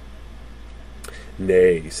cares."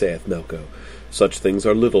 "Nay," saith Melko, "such things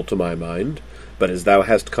are little to my mind, but as thou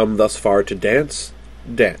hast come thus far to dance,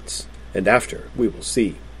 dance, and after we will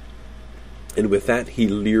see." And with that he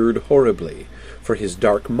leered horribly, for his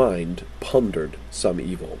dark mind pondered some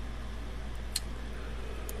evil.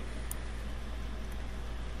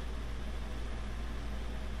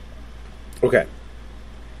 Okay.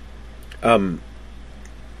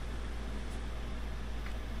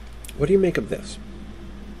 What do you make of this?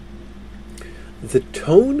 The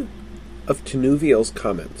tone of Tinuvio's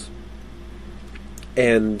comments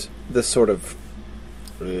and the sort of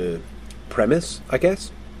premise, I guess,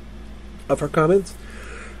 of her comments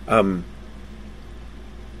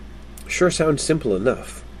sure sounds simple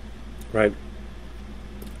enough, right?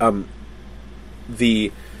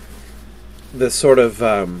 The sort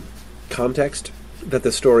of context that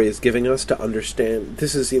the story is giving us to understand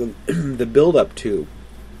this is even the build-up to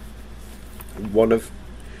one of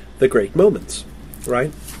the great moments,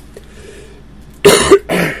 right?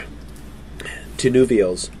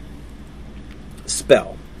 Tinuvio's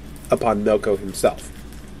spell upon Melko himself,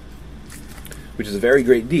 which is a very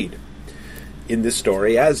great deed in this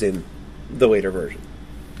story as in the later version.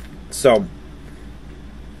 So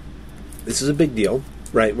this is a big deal,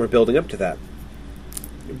 right? We're building up to that.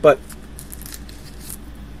 But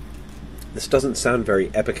this doesn't sound very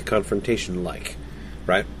epic confrontation-like,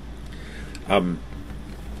 right?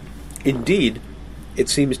 Indeed, it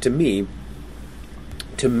seems to me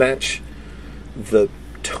to match the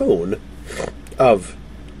tone of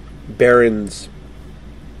Baron's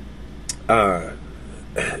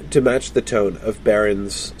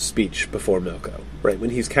speech before Melko, right?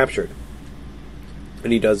 When he's captured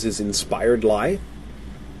and he does his inspired lie,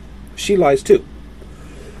 she lies too.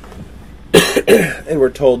 And we're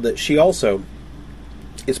told that she also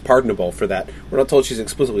is pardonable for that. We're not told she's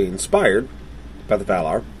explicitly inspired by the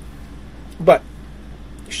Valar, but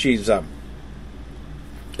she's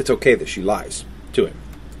it's okay that she lies to him,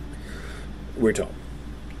 we're told.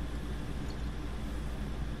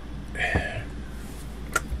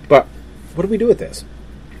 But what do we do with this?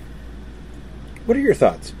 What are your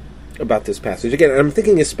thoughts about this passage? Again, I'm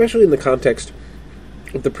thinking especially in the context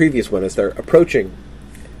of the previous one as they're approaching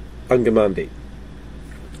Ungamandi.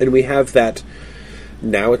 And we have that,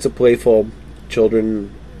 now it's a playful childlike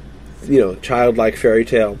fairy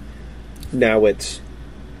tale. Now it's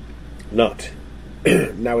not.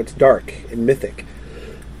 Now it's dark and mythic.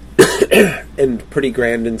 And pretty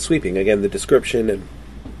grand and sweeping. Again, the description and,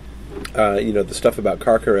 the stuff about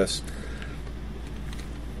Carcarus.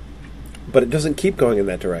 But it doesn't keep going in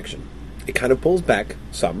that direction. It kind of pulls back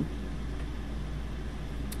some.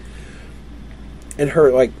 And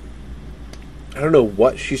her, I don't know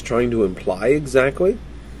what she's trying to imply exactly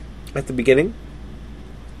at the beginning.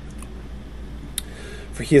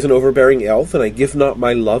 For he is an overbearing elf, and I give not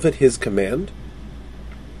my love at his command.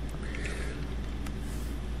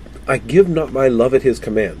 I give not my love at his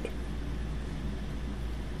command.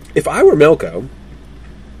 If I were Melko,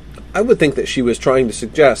 I would think that she was trying to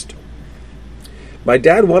suggest, my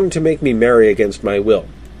dad wanted to make me marry against my will,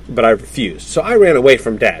 but I refused, so I ran away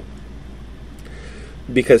from Dad.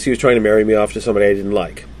 Because he was trying to marry me off to somebody I didn't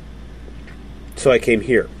like. So I came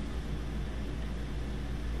here.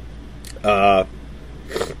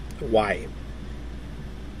 Why?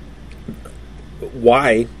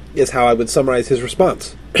 Why is how I would summarize his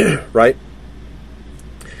response, right?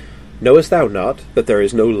 Knowest thou not that there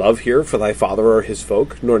is no love here for thy father or his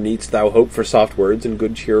folk, nor needst thou hope for soft words and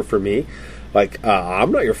good cheer for me?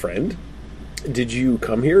 I'm not your friend. Did you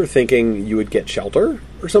come here thinking you would get shelter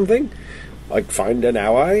or something? like find an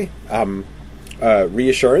ally,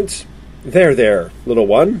 reassurance. There, little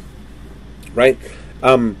one, right?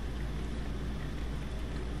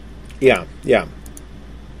 Yeah.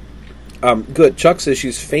 Good. Chuck says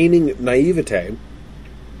she's feigning naivete.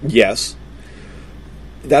 Yes.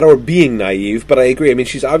 That or being naive, but I agree. I mean,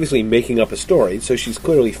 she's obviously making up a story, so she's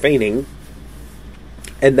clearly feigning,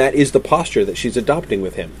 and that is the posture that she's adopting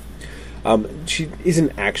with him. She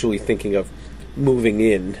isn't actually thinking of moving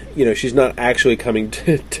in. She's not actually coming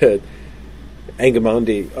to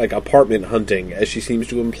Angamandi, like, apartment hunting, as she seems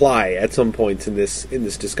to imply at some points in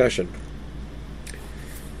this discussion.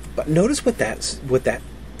 But notice what that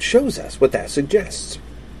shows us, what that suggests.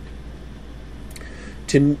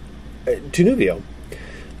 Tunuvio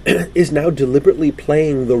is now deliberately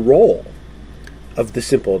playing the role of the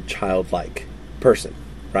simple, childlike person,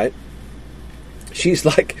 right? She's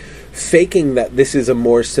like faking that this is a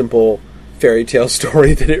more simple fairy tale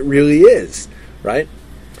story than it really is, right?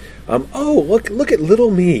 Look at little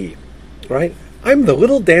me, right? I'm the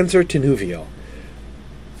little dancer Tunuvio.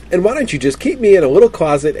 And why don't you just keep me in a little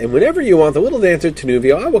closet, and whenever you want the little dancer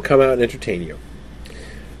Tunuvio, I will come out and entertain you.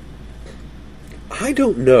 I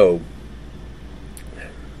don't know.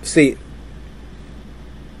 See,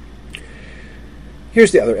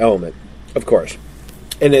 here's the other element, of course.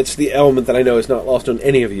 And it's the element that I know is not lost on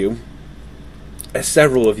any of you, as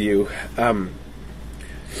several of you have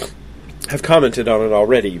commented on it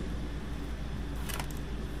already.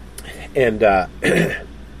 And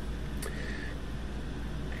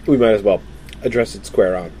we might as well address it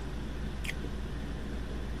square on.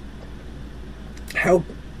 How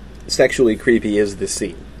sexually creepy is this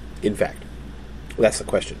scene, in fact? That's the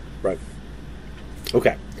question, right?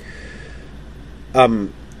 Okay.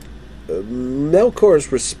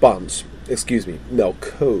 Melkor's response.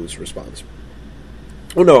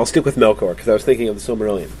 Oh no, I'll stick with Melkor, because I was thinking of the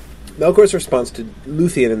Silmarillion. Melkor's response to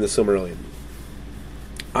Luthien in the Silmarillion.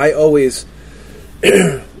 I always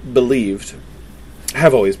have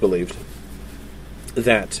always believed,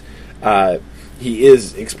 that he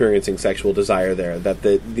is experiencing sexual desire there, that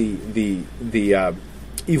the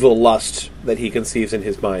evil lust that he conceives in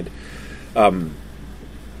his mind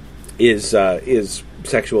is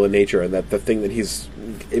sexual in nature, and that the thing that he's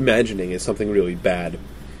imagining is something really bad.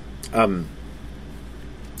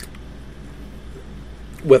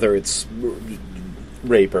 Whether it's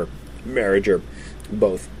rape or marriage or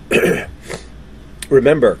both.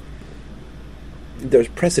 Remember, there's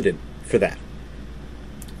precedent for that,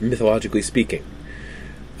 mythologically speaking.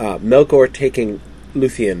 Melkor taking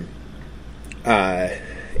Luthien,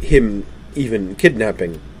 him even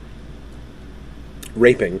kidnapping,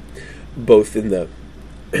 raping, both in the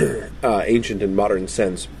ancient and modern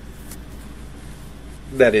sense.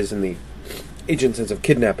 That is, in the ancient sense of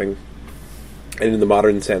kidnapping, and in the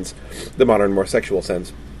modern sense, the modern, more sexual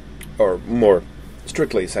sense, or more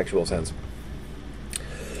strictly sexual sense.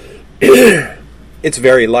 It's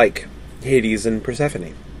very like Hades and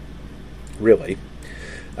Persephone, really.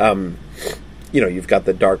 You've got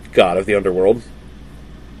the dark god of the underworld.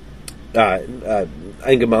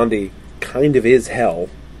 Angamandi kind of is hell.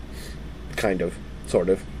 Kind of, sort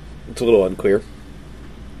of. It's a little unclear.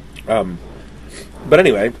 But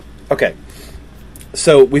anyway, okay.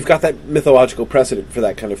 So we've got that mythological precedent for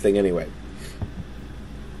that kind of thing anyway.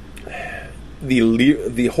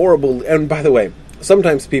 The horrible... And by the way,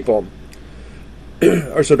 sometimes people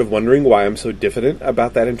are sort of wondering why I'm so diffident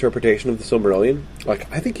about that interpretation of the Silmarillion.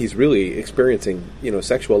 Like, I think he's really experiencing,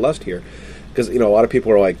 sexual lust here. Because, a lot of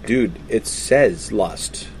people are like, dude, it says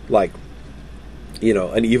lust. Like,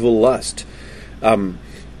 an evil lust.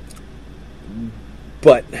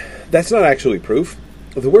 But that's not actually proof.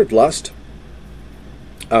 The word lust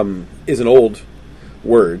is an old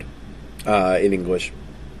word in English.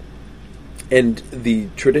 And the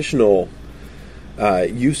traditional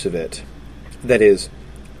use of it, that is,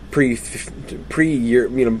 pre-year,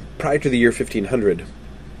 prior to the year 1500,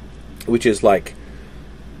 which is like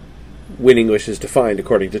when English is defined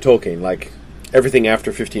according to Tolkien. Like, everything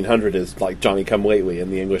after 1500 is like Johnny-come-lately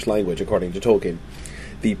in the English language, according to Tolkien.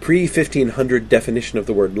 The pre-1500 definition of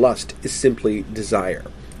the word lust is simply desire.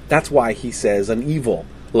 That's why he says an evil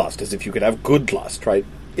lust, as if you could have good lust, right?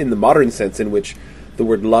 In the modern sense, in which the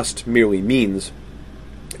word lust merely means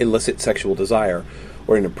illicit sexual desire,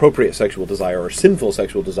 or inappropriate sexual desire, or sinful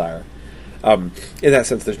sexual desire. In that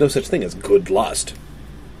sense, there's no such thing as good lust.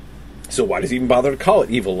 So why does he even bother to call it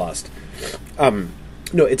evil lust? No,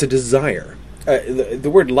 it's a desire.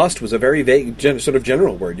 The word lust was a very vague, sort of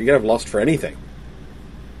general word. You can have lust for anything.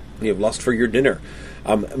 You have lust for your dinner.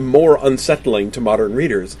 More unsettling to modern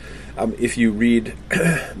readers, if you read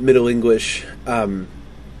Middle English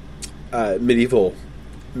medieval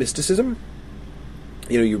mysticism.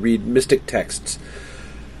 You read mystic texts,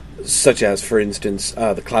 such as, for instance,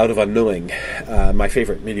 The Cloud of Unknowing, my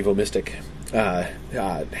favorite medieval mystic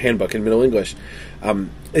handbook in Middle English.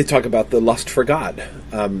 They talk about the lust for God.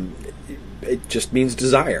 It just means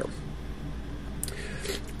desire.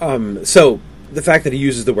 So the fact that he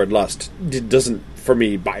uses the word lust doesn't, for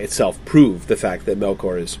me, by itself, prove the fact that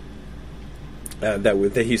Melkor is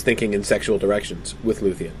that he's thinking in sexual directions with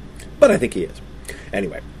Luthien. But I think he is.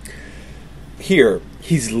 Anyway, here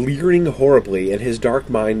he's leering horribly, and his dark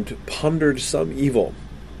mind pondered some evil.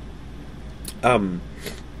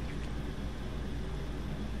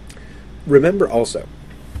 Remember also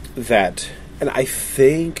that, and I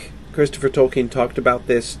think Christopher Tolkien talked about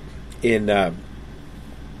this in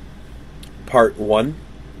Part 1,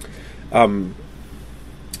 in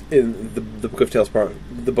the Book of Tales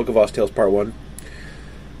the Book of Lost Tales Part 1.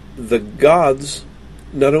 The gods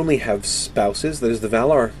not only have spouses, that is, the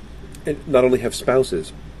Valar not only have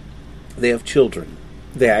spouses, they have children.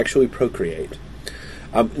 They actually procreate.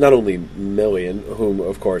 Not only Melian, whom,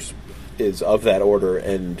 of course, is of that order,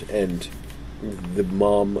 and the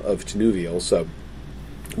mom of Tinuviel, so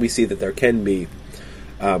we see that there can be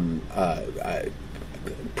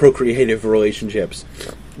procreative relationships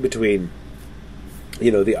between,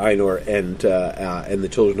 the Ainur and the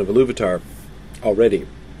children of Iluvatar already.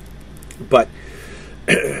 But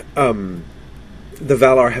the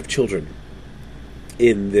Valar have children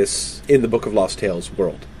in the Book of Lost Tales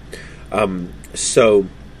world. So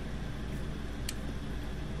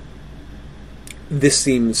this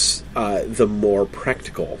seems the more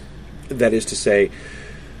practical. That is to say,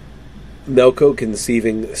 Melko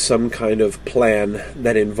conceiving some kind of plan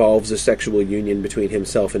that involves a sexual union between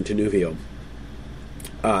himself and Tinuviel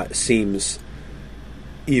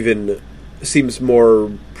seems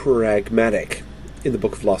more pragmatic in the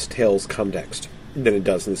Book of Lost Tales context than it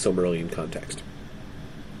does in the Silmarillion context.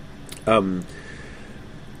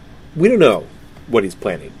 We don't know what he's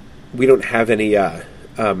planning. We don't have any I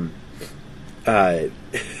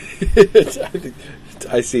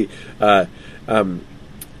see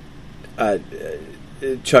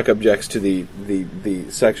Chuck objects to the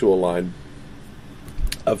sexual line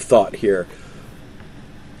of thought here.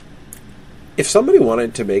 If somebody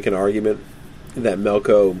wanted to make an argument that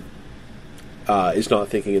Melko is not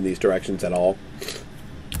thinking in these directions at all,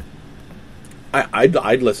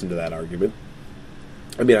 I'd listen to that argument.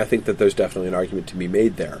 I mean, I think that there's definitely an argument to be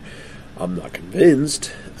made there. I'm not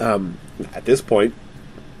convinced at this point.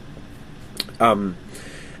 And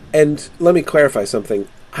let me clarify something.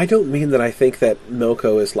 I don't mean that I think that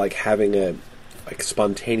Melko is like having a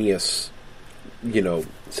spontaneous,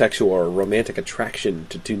 sexual or romantic attraction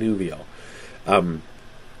to Tinuviel.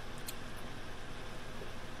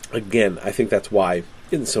 Again, I think that's why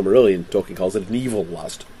in the Silmarillion Tolkien calls it an evil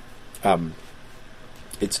lust.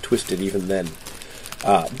 It's twisted even then.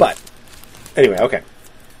 But anyway, okay.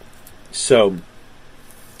 So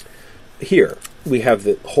here we have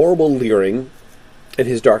the horrible leering and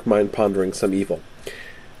his dark mind pondering some evil.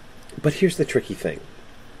 But here's the tricky thing.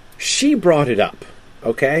 She brought it up,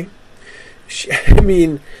 okay? I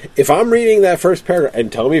mean, if I'm reading that first paragraph,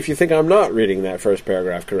 and tell me if you think I'm not reading that first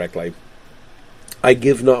paragraph correctly, I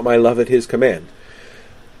give not my love at his command.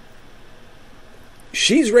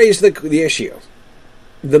 She's raised the issue.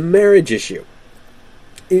 The marriage issue.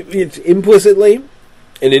 It's implicitly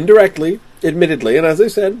and indirectly, admittedly, and as I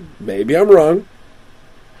said, maybe I'm wrong.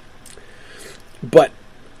 But,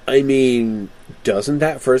 I mean, doesn't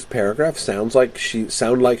that first paragraph sound like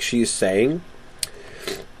she's saying,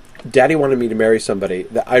 Daddy wanted me to marry somebody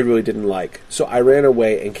that I really didn't like, so I ran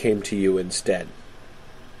away and came to you instead.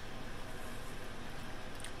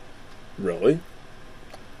 Really?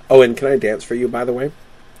 Oh, and can I dance for you, by the way?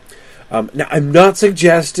 Now, I'm not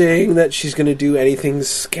suggesting that she's going to do anything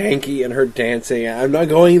skanky in her dancing. I'm not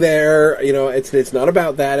going there. It's not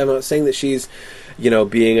about that. I'm not saying that she's,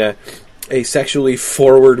 being a sexually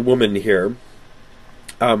forward woman here.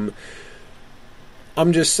 I'm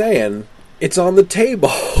just saying it's on the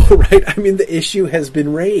table, right? I mean, the issue has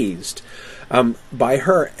been raised by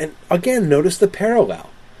her. And again, notice the parallel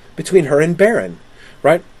between her and Beren,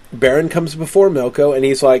 right? Beren comes before Melko, and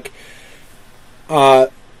he's like,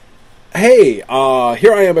 hey,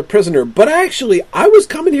 here I am a prisoner, but actually, I was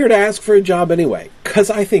coming here to ask for a job anyway, because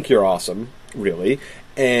I think you're awesome, really,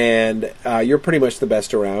 and you're pretty much the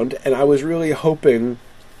best around, and I was really hoping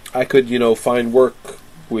I could, find work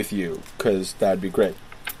with you, because that'd be great.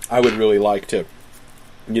 I would really like to,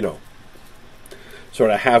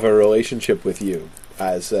 sort of have a relationship with you,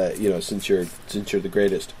 as, since you're the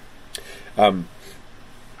greatest.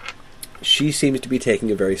 she seems to be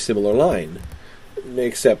taking a very similar line,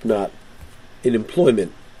 except not in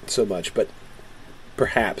employment so much, but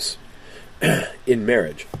perhaps in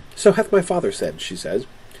marriage. So hath my father said, she says.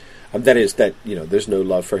 That is, that, there's no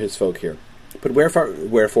love for his folk here. But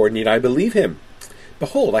wherefore need I believe him?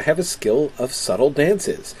 Behold, I have a skill of subtle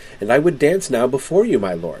dances, and I would dance now before you,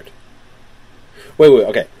 my lord. Wait,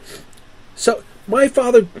 okay. So, my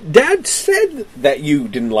father, Dad said that you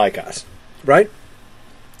didn't like us, right?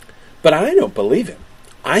 But I don't believe him.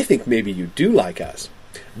 I think maybe you do like us.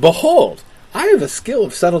 Behold, I have a skill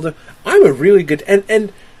of subtle I'm a really good,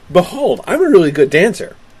 and behold, I'm a really good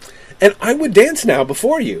dancer. And I would dance now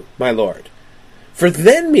before you, my lord. For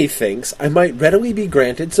then methinks I might readily be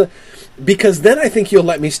granted, because then I think you'll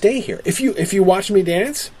let me stay here. If you watch me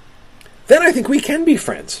dance, then I think we can be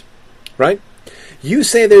friends, right? You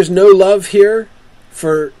say there's no love here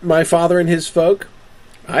for my father and his folk.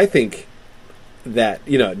 I think that,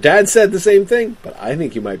 Dad said the same thing, but I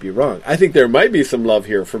think you might be wrong. I think there might be some love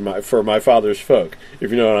here for my father's folk,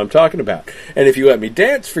 if you know what I'm talking about. And if you let me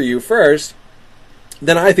dance for you first,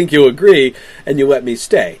 then I think you'll agree and you let me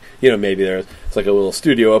stay. Maybe it's like a little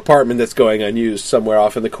studio apartment that's going unused somewhere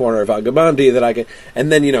off in the corner of Agabandi that I could,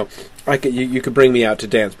 and then, you could bring me out to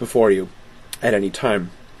dance before you at any time.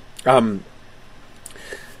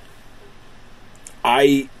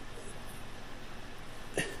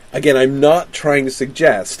 Again, I'm not trying to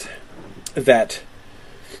suggest that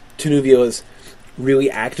Tinuvio is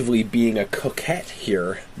really actively being a coquette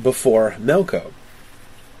here before Melko.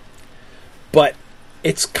 But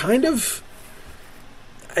it's kind of...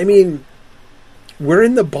 we're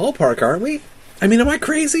in the ballpark, aren't we? Am I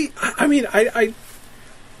crazy?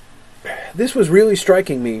 This was really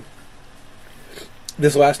striking me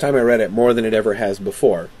this last time I read it more than it ever has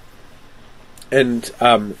before. And,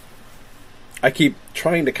 I keep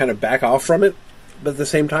trying to kind of back off from it, but at the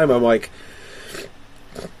same time I'm like,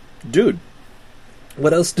 dude,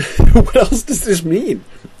 what else does this mean?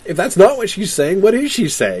 If that's not what she's saying, what is she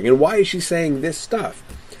saying? And why is she saying this stuff?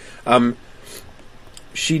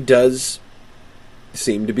 She does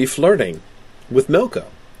seem to be flirting with Melko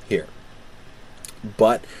here.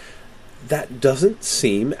 But that doesn't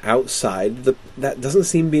seem that doesn't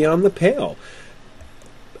seem beyond the pale.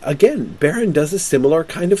 Again, Baron does a similar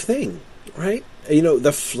kind of thing, right?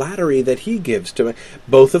 The flattery that he gives to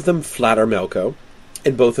both of them flatter Melko,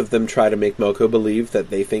 and both of them try to make Melko believe that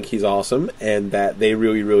they think he's awesome and that they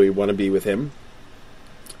really, really want to be with him.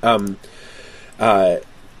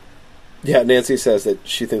 Nancy says that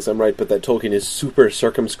she thinks I'm right, but that Tolkien is super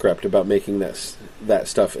circumspect about making that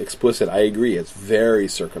stuff explicit. I agree. It's very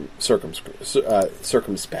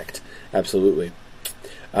circumspect. Absolutely.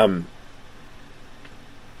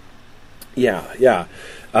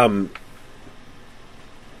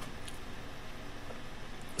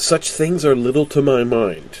 Such things are little to my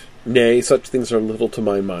mind. Nay, such things are little to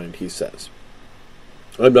my mind, he says.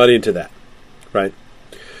 I'm not into that, right?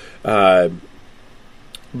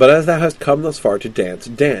 But as thou hast come thus far to dance,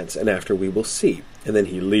 dance, and after we will see. And then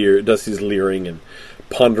he does his leering and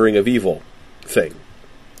pondering of evil thing.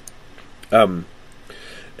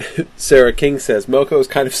 Sarah King says, Melko is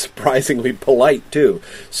kind of surprisingly polite, too.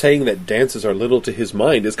 Saying that dances are little to his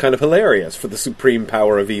mind is kind of hilarious for the supreme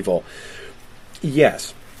power of evil.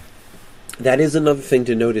 Yes, that is another thing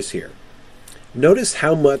to notice here. Notice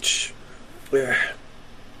how much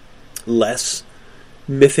less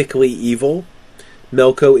mythically evil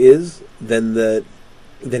Melko is than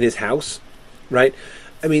his house, right?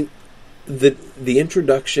 The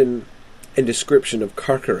introduction and description of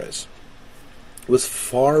Carcharis was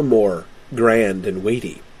far more grand and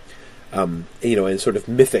weighty, and sort of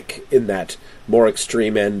mythic in that more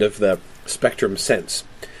extreme end of the spectrum sense,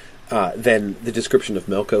 than the description of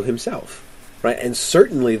Melko himself, right? And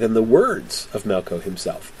certainly than the words of Melko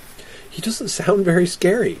himself. He doesn't sound very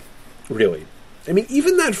scary, really.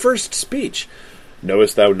 Even that first speech,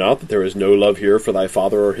 knowest thou not that there is no love here for thy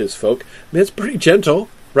father or his folk? It's pretty gentle,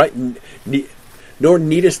 right? Nor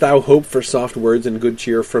needest thou hope for soft words and good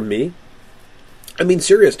cheer from me.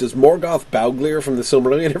 Serious, does Morgoth Bauglir from the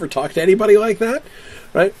Silmarillion ever talk to anybody like that?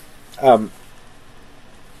 Right? At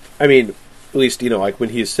least, like when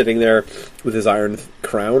he's sitting there with his iron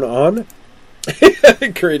crown on.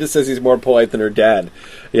 Karita says he's more polite than her dad.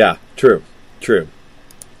 Yeah, true.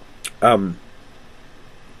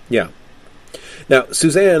 Yeah. Now,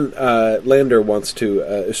 Suzanne Lander wants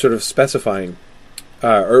to sort of specifying,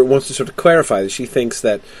 or wants to sort of clarify that she thinks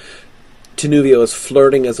that Tinuvio is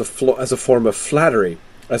flirting as a form of flattery,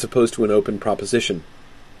 as opposed to an open proposition.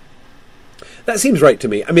 That seems right to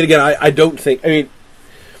me. Again, I don't think...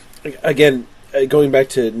 again, going back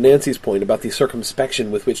to Nancy's point about the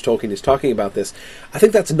circumspection with which Tolkien is talking about this, I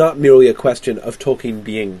think that's not merely a question of Tolkien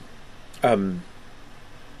being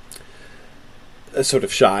sort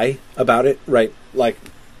of shy about it, right? Like,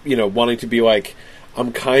 wanting to be like,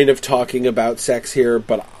 I'm kind of talking about sex here,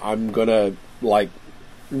 but I'm gonna, like,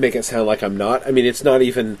 make it sound like I'm not. I mean, it's not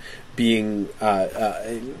even being,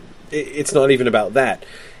 it's not even about that.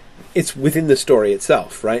 It's within the story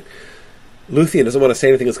itself, right? Luthien doesn't want to say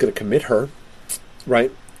anything that's going to commit her,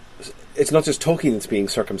 right? It's not just Tolkien that's being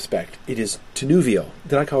circumspect. It is Tinuviel.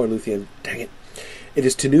 Did I call her Luthien? Dang it. It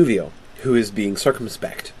is Tinuviel who is being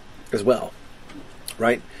circumspect as well,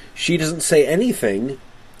 right? She doesn't say anything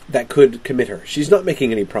that could commit her. She's not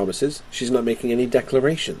making any promises. She's not making any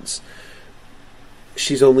declarations.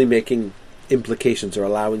 She's only making implications, or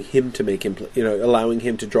allowing him to make allowing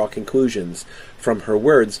him to draw conclusions from her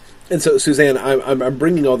words. And so, Suzanne, I'm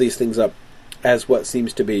bringing all these things up as what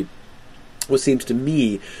seems to me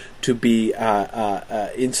to be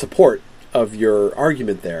in support of your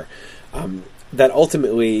argument there, that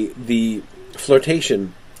ultimately the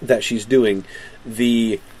flirtation that she's doing,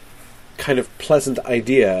 the kind of pleasant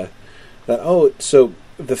idea that, so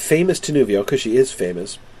the famous Tinuviel, because she is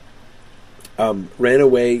famous, ran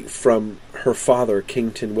away from her father,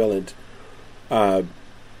 King Tinwellant,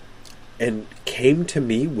 and came to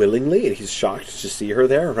me willingly, and he's shocked to see her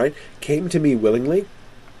there, right? Came to me willingly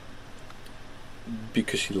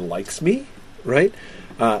because she likes me, right?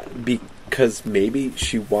 Because maybe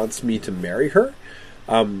she wants me to marry her.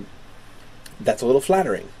 That's a little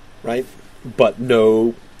flattering, right? But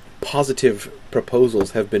no positive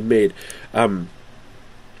proposals have been made.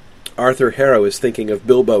 Arthur Harrow is thinking of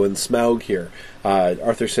Bilbo and Smaug here.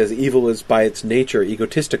 Arthur says evil is by its nature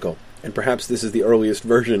egotistical, and perhaps this is the earliest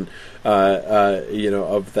version,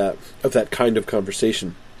 of that kind of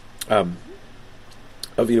conversation,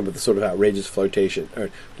 with the sort of outrageous flirtation, or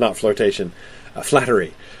not flirtation,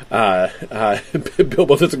 flattery.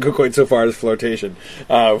 Bilbo doesn't go quite so far as flirtation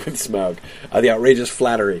with Smaug. The outrageous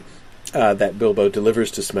flattery that Bilbo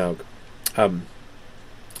delivers to Smaug.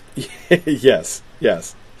 Yes.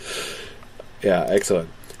 Yeah, excellent.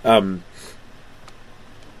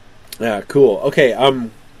 Yeah, cool. Okay,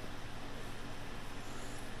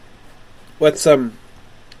 let's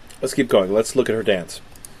keep going. Let's look at her dance.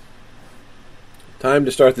 Time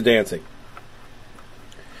to start the dancing.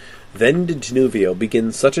 Then did Tinuviel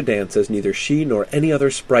begin such a dance as neither she nor any other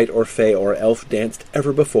sprite or fay or elf danced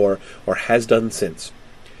ever before or has done since.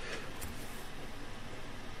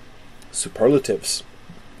 Superlatives.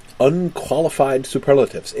 Unqualified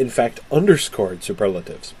superlatives. In fact, underscored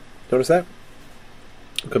superlatives. Notice that?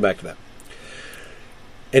 I'll come back to that.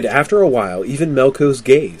 And after a while, even Melko's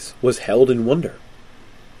gaze was held in wonder.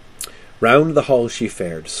 Round the hall she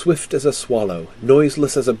fared, swift as a swallow,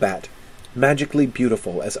 noiseless as a bat, magically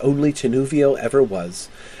beautiful as only Tinuviel ever was,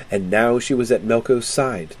 and now she was at Melko's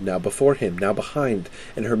side, now before him, now behind,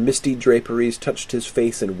 and her misty draperies touched his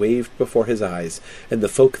face and waved before his eyes, and the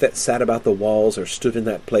folk that sat about the walls or stood in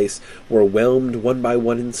that place were whelmed one by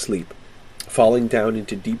one in sleep, falling down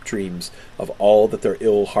into deep dreams of all that their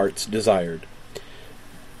ill hearts desired.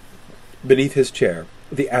 Beneath his chair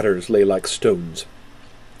the adders lay like stones,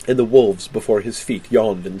 and the wolves before his feet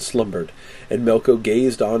yawned and slumbered, and Melko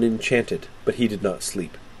gazed on enchanted, but he did not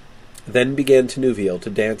sleep. Then began Tinuviel to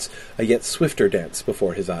dance a yet swifter dance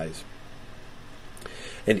before his eyes.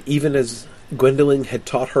 And even as Gwendolen had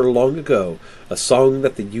taught her long ago, a song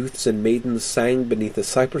that the youths and maidens sang beneath the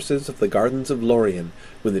cypresses of the gardens of Lorien,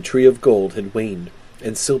 when the tree of gold had waned,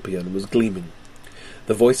 and Silpion was gleaming.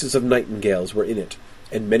 The voices of nightingales were in it,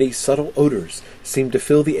 and many subtle odours seemed to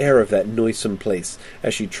fill the air of that noisome place,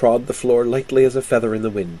 as she trod the floor lightly as a feather in the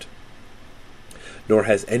wind. Nor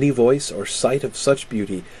has any voice or sight of such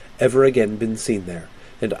beauty ever again been seen there,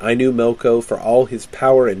 and I knew Melko, for all his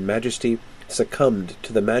power and majesty, succumbed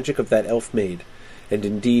to the magic of that elf maid, and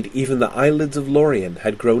indeed even the eyelids of Lorien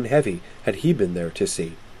had grown heavy had he been there to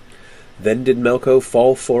see. Then did Melko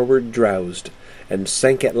fall forward drowsed, and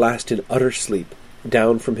sank at last in utter sleep,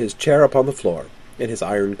 down from his chair upon the floor, and his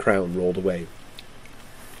iron crown rolled away.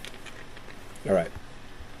 All right.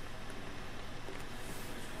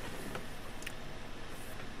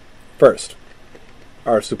 First,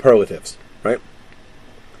 our superlatives, right?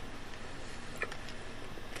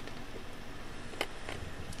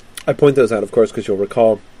 I point those out, of course, because you'll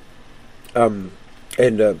recall, and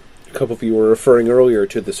a couple of you were referring earlier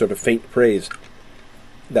to the sort of faint praise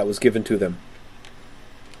that was given to them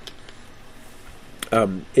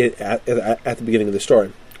at the beginning of the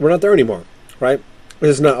story. We're not there anymore, right?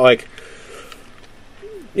 It's not like,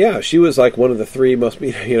 yeah, she was like one of the three most,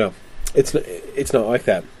 it's not like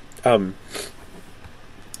that.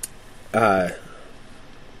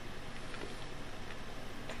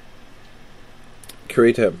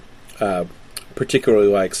 Kurita particularly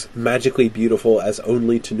likes magically beautiful as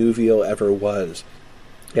only Tenuvial ever was.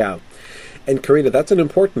 Yeah. And Kurita, that's an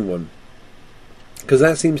important one. Because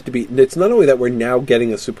that seems to be... It's not only that we're now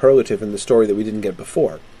getting a superlative in the story that we didn't get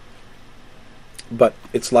before, but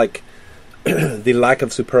it's like the lack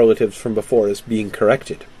of superlatives from before is being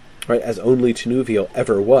corrected. Right? As only Tenuvial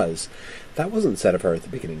ever was. That wasn't said of her at the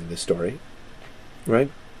beginning of this story. Right?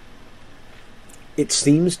 It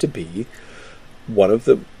seems to be one of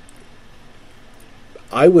the...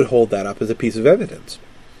 I would hold that up as a piece of evidence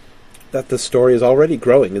that the story is already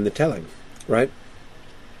growing in the telling. Right?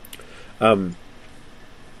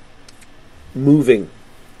 Moving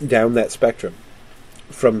down that spectrum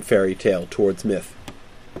from fairy tale towards myth,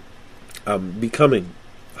 becoming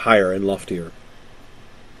higher and loftier.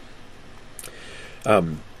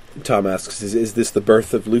 Tom asks, is this the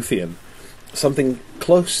birth of Luthien? Something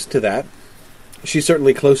close to that. She's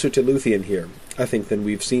certainly closer to Luthien here, I think, than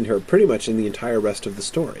we've seen her pretty much in the entire rest of the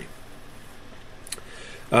story.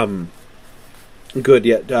 Good,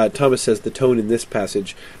 yet Thomas says the tone in this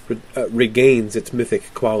passage regains its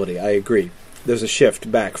mythic quality. I agree. There's a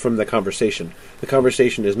shift back from the conversation. The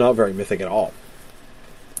conversation is not very mythic at all.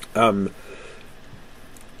 And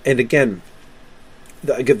again,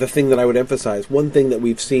 the thing that I would emphasize, one thing that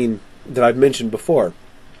we've seen, that I've mentioned before,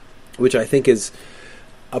 which I think is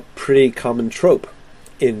a pretty common trope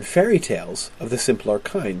in fairy tales of the simpler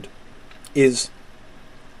kind, is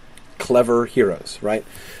clever heroes, right?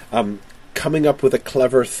 Coming up with a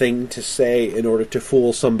clever thing to say in order to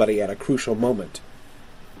fool somebody at a crucial moment.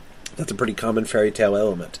 That's a pretty common fairy tale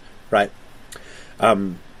element, right?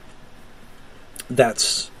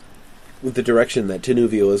 That's the direction that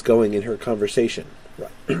Tenuvial is going in her conversation.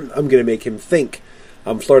 Right? I'm going to make him think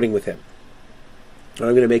I'm flirting with him. And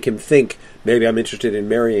I'm going to make him think maybe I'm interested in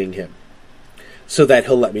marrying him, so that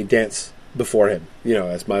he'll let me dance before him,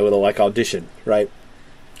 as my little audition, right?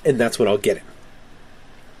 And that's when I'll get him.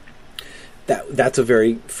 That's a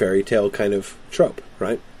very fairy tale kind of trope,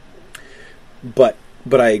 right? But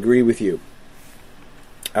I agree with you,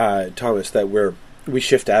 Thomas, that we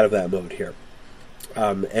shift out of that mode here,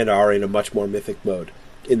 and are in a much more mythic mode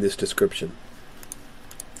in this description.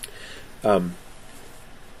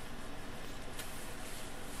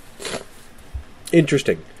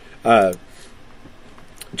 Interesting.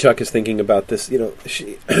 Chuck is thinking about this.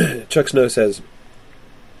 Chuck Snow says,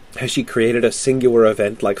 has she created a singular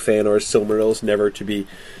event like Feanor's Silmarils, never to be,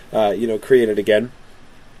 created again?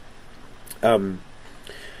 Well,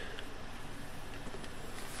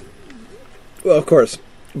 of course,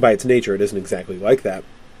 by its nature, it isn't exactly like that.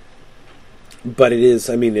 But it is.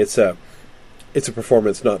 I mean, it's a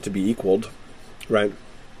performance not to be equaled, right?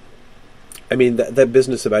 I mean, that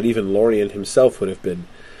business about even Lorien himself would have been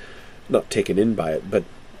not taken in by it, but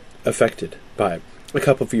affected by it. A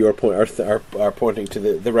couple of you are pointing to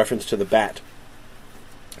the reference to the bat.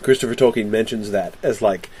 Christopher Tolkien mentions that as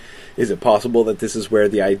is it possible that this is where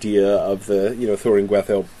the idea of the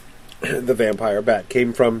Thorin-Gwethil, the vampire bat,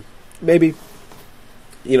 came from? Maybe.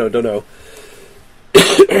 Don't know.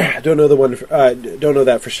 Don't know don't know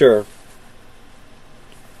that for sure.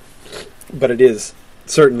 But it is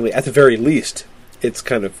certainly, at the very least, it's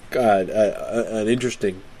kind of an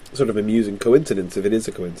interesting, sort of amusing coincidence, if it is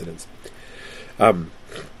a coincidence.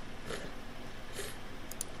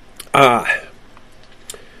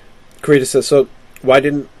 Karita says, so why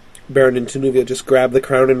didn't Baron and Tenuvial just grab the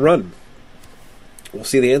crown and run? We'll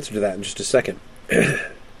see the answer to that in just a second.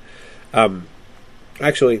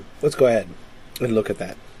 Actually, let's go ahead and look at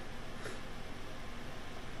that.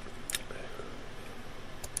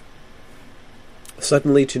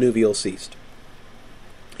 Suddenly Tenuvial ceased.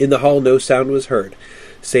 In the hall no sound was heard,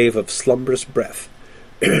 save of slumbrous breath.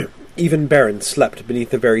 Even Baron slept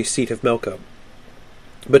beneath the very seat of Melko.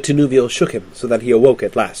 But Tenuvial shook him so that he awoke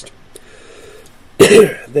at last.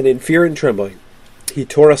 Then in fear and trembling, he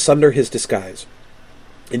tore asunder his disguise.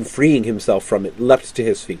 In freeing himself from it, leapt to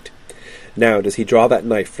his feet. Now does he draw that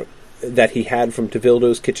knife that he had from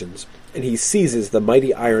Tevildo's kitchens, and he seizes the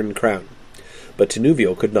mighty iron crown. But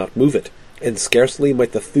Tenuvial could not move it, and scarcely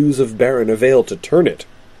might the thews of Baron avail to turn it.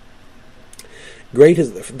 Great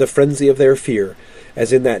is the frenzy of their fear,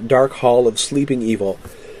 as in that dark hall of sleeping evil,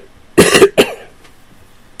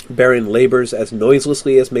 Baron labours as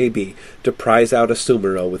noiselessly as may be to prize out a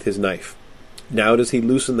Silmaril with his knife. Now does he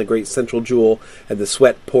loosen the great central jewel, and the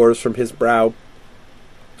sweat pours from his brow.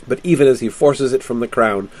 But even as he forces it from the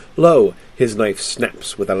crown, lo, his knife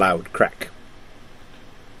snaps with a loud crack.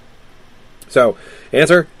 So,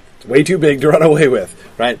 answer, it's way too big to run away with,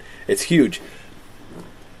 right? It's huge.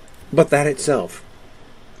 But that itself,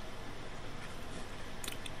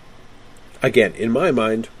 again, in my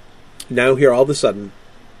mind, now here all of a sudden,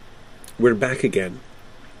 we're back again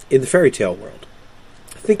in the fairy tale world.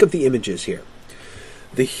 Think of the images here.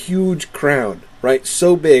 The huge crown, right?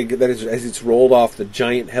 So big that as it's rolled off the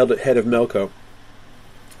giant head of Melko,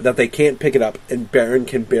 that they can't pick it up, and Beren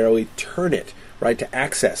can barely turn it, right, to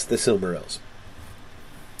access the Silmarils.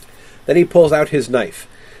 Then he pulls out his knife,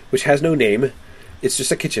 which has no name. It's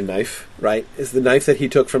just a kitchen knife, right? It's the knife that he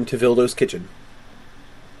took from Tevildo's kitchen.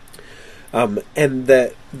 And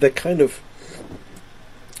the kind of,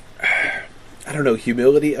 I don't know,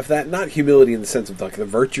 humility of that. Not humility in the sense of like the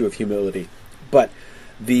virtue of humility, but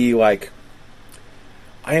the like,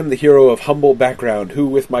 I am the hero of humble background who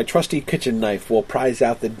with my trusty kitchen knife will prize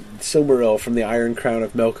out the Silmaril from the Iron Crown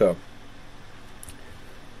of Melko.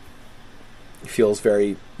 It feels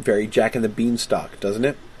very, very Jack and the Beanstalk, doesn't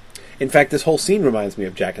it? In fact, this whole scene reminds me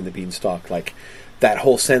of Jack and the Beanstalk, like that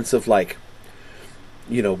whole sense of like,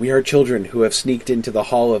 you know, we are children who have sneaked into the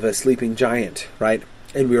hall of a sleeping giant, right?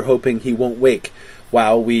 And we're hoping he won't wake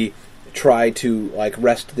while we try to like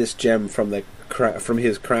wrest this gem from the from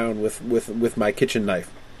his crown with my kitchen knife.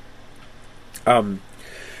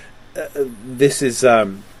 This is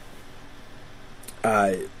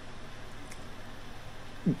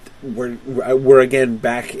we're again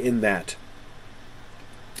back in that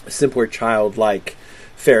simpler childlike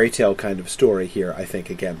fairy tale kind of story here. I think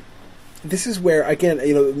again, this is where again,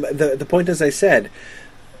 you know, the point, as I said,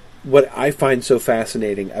 what I find so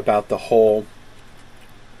fascinating about the whole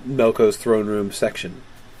Melko's throne room section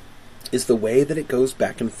is the way that it goes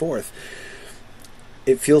back and forth.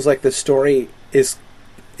 It feels like the story is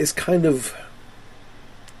kind of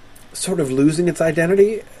sort of losing its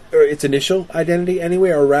identity, or its initial identity anyway,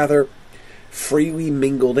 or rather freely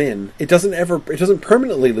mingled in. It doesn't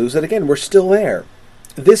permanently lose it. Again, we're still there.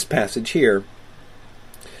 This passage here,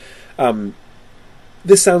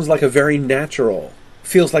 this sounds like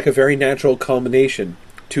feels like a very natural culmination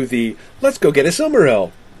to the, let's go get a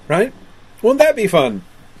Silmaril, right? Won't that be fun?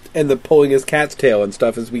 And the pulling his cat's tail and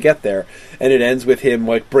stuff as we get there. And it ends with him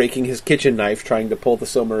like breaking his kitchen knife trying to pull the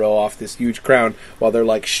Silmaril off this huge crown while they're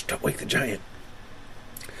like, shh, don't wake the giant.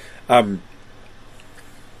 And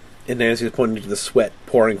Nancy's pointing to the sweat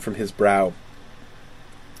pouring from his brow.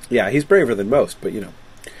 Yeah, he's braver than most, but you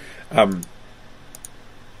know.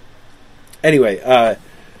 Anyway,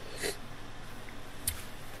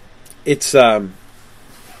 it's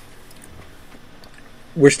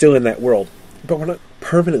we're still in that world, but we're not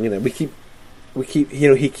permanently in that. We keep, you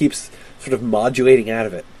know, he keeps sort of modulating out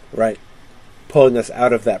of it, right? Pulling us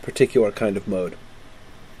out of that particular kind of mode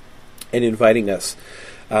and inviting us,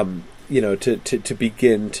 you know, to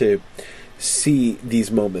begin to see these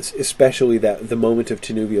moments, especially the moment of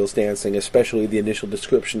Tinuviel's dancing, especially the initial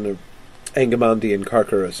description of Angamandi and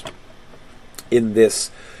Karkaros in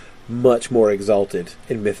this much more exalted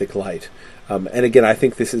and mythic light. And again, I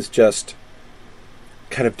think this is just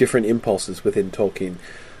kind of different impulses within Tolkien.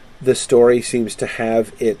 The story seems to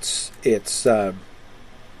have its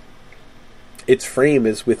frame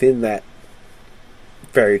is within that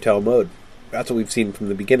fairy tale mode. That's what we've seen from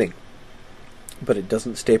the beginning. But it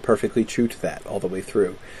doesn't stay perfectly true to that all the way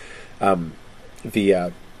through.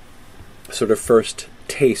 The sort of first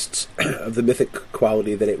tastes of the mythic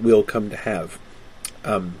quality that it will come to have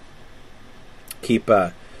keep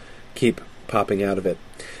popping out of it.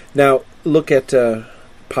 Now, look at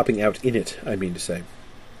popping out in it, I mean to say.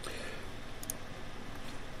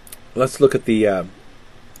 Let's look at the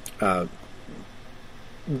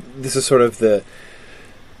this is sort of the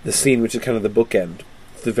scene which is kind of the bookend,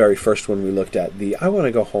 the very first one we looked at, the I want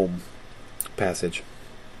to go home passage.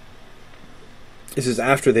 This is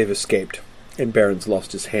after they've escaped and Beren's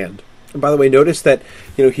lost his hand. And by the way, notice that,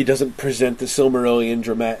 you know, he doesn't present the Silmarillion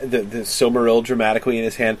the Silmaril dramatically in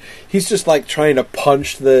his hand. He's just like trying to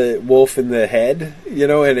punch the wolf in the head, you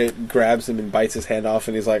know, and it grabs him and bites his hand off,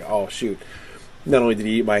 and he's like, oh shoot, not only did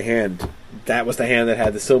he eat my hand, that was the hand that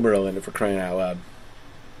had the Silmaril in it, for crying out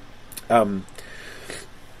loud.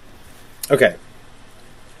 Okay.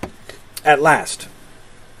 At last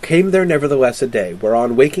came there nevertheless a day,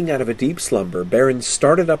 whereon, waking out of a deep slumber, Beren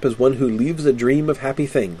started up as one who leaves a dream of happy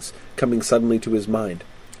things, coming suddenly to his mind.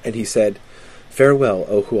 And he said, Farewell,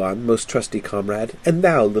 O Huan, most trusty comrade, and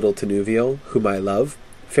thou, little Tinuviel, whom I love,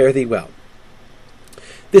 fare thee well.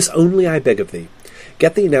 This only I beg of thee,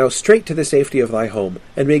 get thee now straight to the safety of thy home,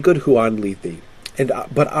 and may good Huan lead thee.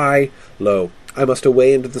 But I, lo, I must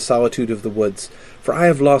away into the solitude of the woods, for I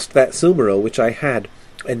have lost that Silmaril which I had,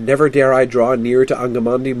 and never dare I draw near to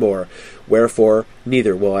Angamandi more, wherefore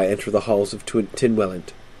neither will I enter the halls of Tynwelint.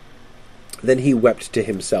 Then he wept to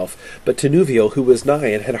himself, but Tinuviel, who was nigh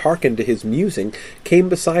and had hearkened to his musing, came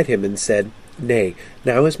beside him and said, Nay,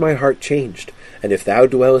 now is my heart changed, and if thou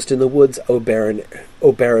dwellest in the woods, O Baron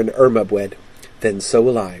Ermabwed, then so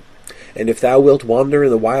will I. And if thou wilt wander in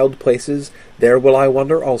the wild places, there will I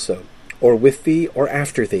wander also, or with thee, or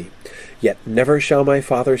after thee. Yet never shall my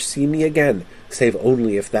father see me again, save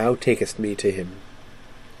only if thou takest me to him.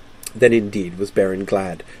 Then indeed was Baron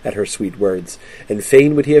glad at her sweet words, and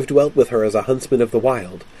fain would he have dwelt with her as a huntsman of the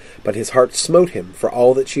wild, but his heart smote him for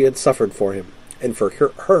all that she had suffered for him, and for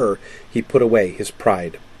her he put away his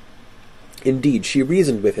pride. Indeed, she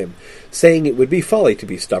reasoned with him, saying it would be folly to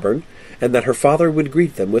be stubborn, and that her father would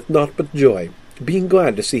greet them with naught but joy, being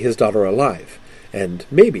glad to see his daughter alive. And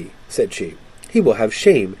maybe, said she, he will have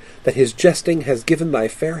shame that his jesting has given thy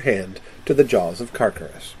fair hand to the jaws of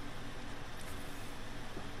Carcarus.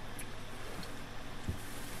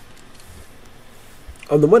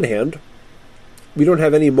 On the one hand, we don't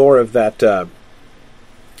have any more of that,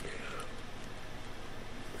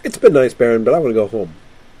 it's been nice, Baron, but I want to go home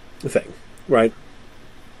thing, right?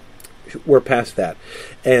 We're past that.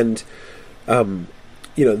 And,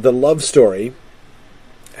 the love story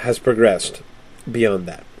has progressed beyond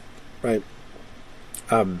that, right?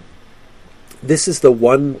 This is the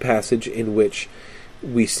one passage in which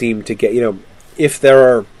we seem to get, if there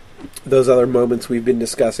are those other moments we've been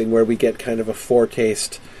discussing where we get kind of a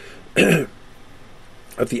foretaste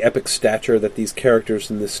of the epic stature that these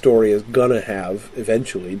characters in this story is gonna have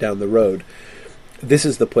eventually down the road, this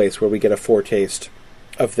is the place where we get a foretaste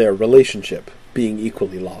of their relationship being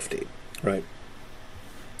equally lofty, right?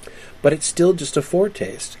 But it's still just a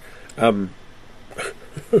foretaste.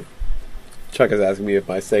 Chuck is asking me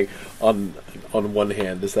if I say on one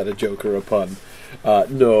hand, is that a joke or a pun?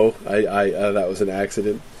 No, I that was an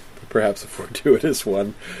accident. Perhaps a fortuitous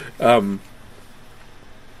one.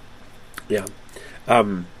 Yeah.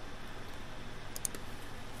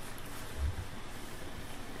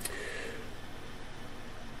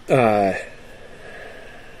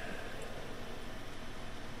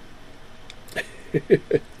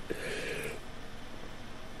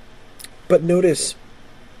 But notice,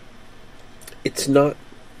 it's not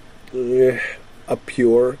a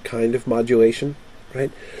pure kind of modulation,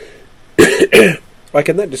 right? Like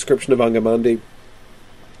in that description of Angamandi,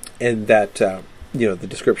 and that, the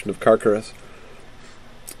description of Carcarus,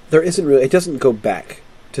 there isn't really, it doesn't go back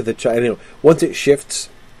to the child. Once it shifts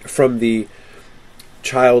from the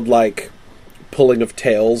childlike pulling of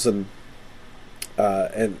tails and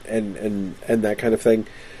that kind of thing,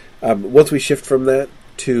 once we shift from that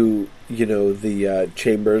to, the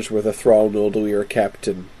chambers where the thrall Noldui are kept,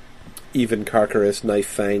 and even Carcarus, Knife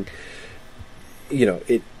Fang,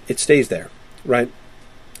 it stays there, right?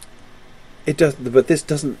 It does, but this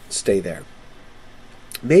doesn't stay there.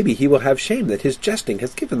 Maybe he will have shame that his jesting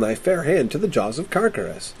has given thy fair hand to the jaws of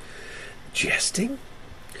Carcarus. Jesting?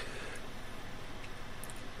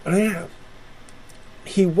 Oh, yeah.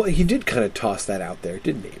 He did kind of toss that out there,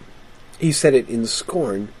 didn't he? He said it in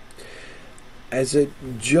scorn as a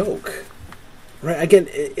joke. Right? Again,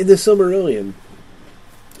 in the Silmarillion,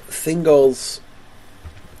 Thingol's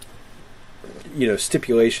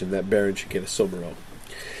stipulation that Baron should get a Silmaril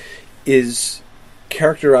is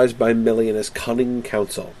characterized by Melian as cunning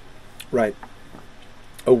counsel, right?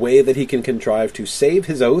 A way that he can contrive to save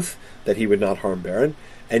his oath that he would not harm Baron,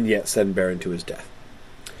 and yet send Baron to his death.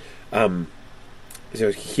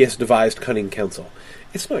 So he has devised cunning counsel.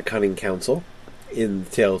 It's not cunning counsel in the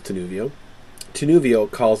Tale of Tinuviel. Tinuviel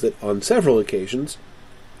calls it on several occasions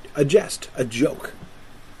a jest, a joke,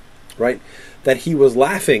 right? That he was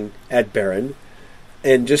laughing at Baron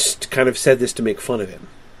and just kind of said this to make fun of him.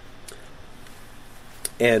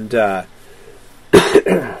 And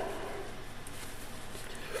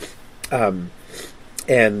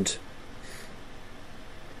and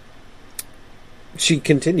she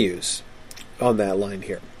continues on that line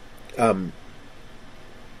here.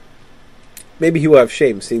 Maybe he will have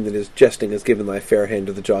shame, seeing that his jesting has given thy fair hand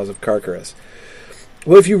to the jaws of Carcarus.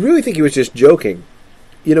 Well, if you really think he was just joking,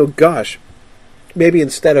 gosh, maybe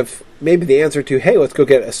the answer to, hey, let's go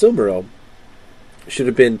get a Silmaril, should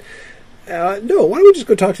have been, no, why don't we just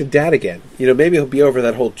go talk to Dad again? Maybe he'll be over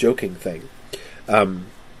that whole joking thing.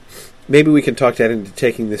 Maybe we can talk Dad into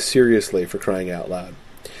taking this seriously, for crying out loud.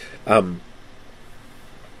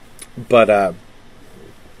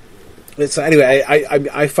 So anyway,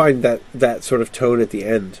 I find that sort of tone at the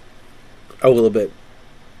end a little bit,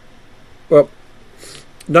 well,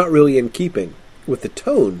 not really in keeping with the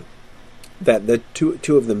tone that the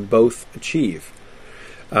two of them both achieve.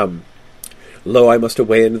 Lo, I must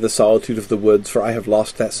away into the solitude of the woods, for I have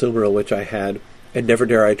lost that Silmaril which I had. and never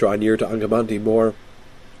dare I draw near to Angamanti more,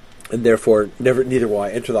 and therefore neither will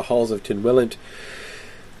I enter the halls of Tynwillant.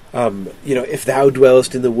 If thou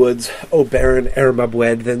dwellest in the woods, O Baron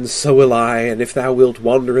Ermabwed, then so will I, and if thou wilt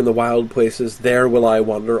wander in the wild places, there will I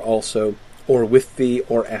wander also, or with thee,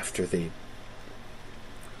 or after thee.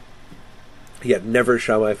 Yet never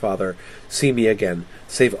shall my father see me again,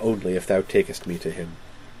 save only if thou takest me to him.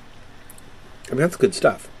 I mean, that's good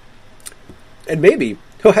stuff. And maybe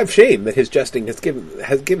he'll have shame that his jesting has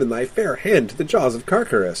given thy fair hand to the jaws of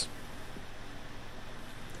Carcarus.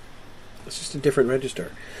 It's just a different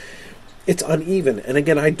register. It's uneven, and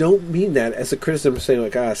again, I don't mean that as a criticism of saying,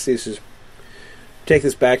 like, Caesar's, take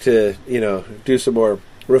this back to, do some more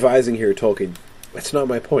revising here, Tolkien. That's not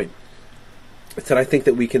my point. It's that I think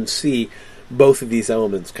that we can see both of these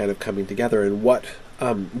elements kind of coming together, and what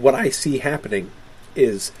I see happening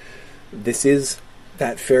is this is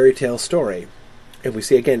that fairy tale story, and we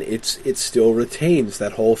see again it still retains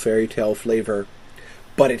that whole fairy tale flavor,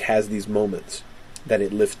 but it has these moments that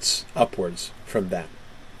it lifts upwards from that,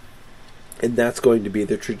 and that's going to be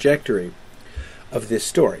the trajectory of this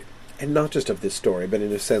story, and not just of this story, but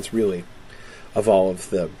in a sense really of all of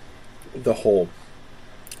the whole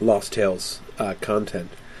Lost Tales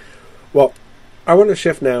content. Well, I want to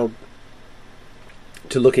shift now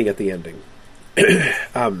to looking at the ending.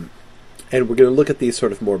 And we're going to look at these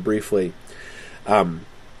sort of more briefly.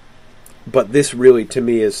 But this really, to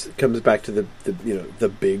me, comes back to the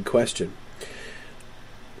big question.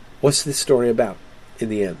 What's this story about in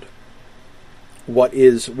the end? What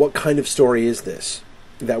kind of story is this?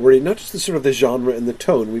 That we're not just the sort of the genre and the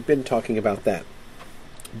tone, we've been talking about that.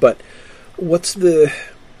 But what's the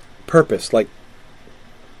purpose? Like,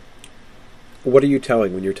 what are you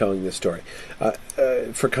telling when you're telling this story?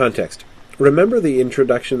 For context, remember the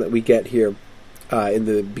introduction that we get here in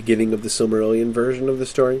the beginning of the Silmarillion version of the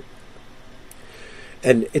story?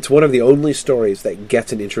 And it's one of the only stories that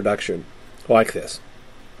gets an introduction like this.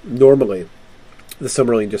 Normally, the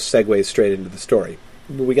Silmarillion just segues straight into the story.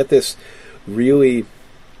 But we get this really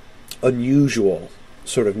unusual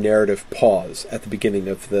sort of narrative pause at the beginning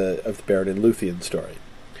of the Beren and Luthien story.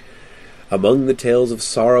 Among the tales of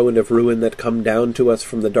sorrow and of ruin that come down to us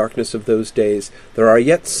from the darkness of those days, there are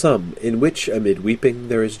yet some in which, amid weeping,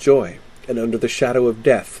 there is joy, and under the shadow of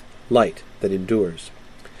death, light that endures.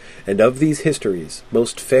 And of these histories,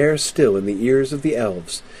 most fair still in the ears of the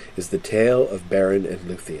elves, is the tale of Beren and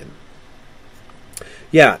Luthien.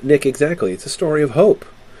 Yeah, Nick, exactly. It's a story of hope,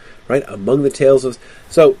 right? Among the tales of...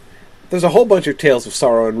 So, there's a whole bunch of tales of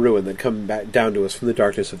sorrow and ruin that come back down to us from the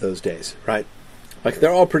darkness of those days, right? Like,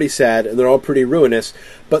 they're all pretty sad, and they're all pretty ruinous,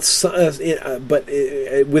 but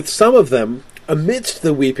with some of them, amidst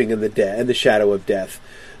the weeping and the shadow of death,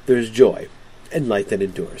 there's joy and light that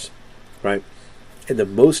endures, right? And the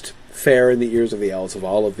most fair in the ears of the elves of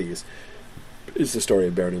all of these is the story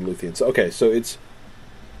of Beren and Luthien. So, okay, so it's...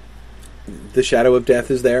 The shadow of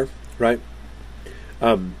death is there, right?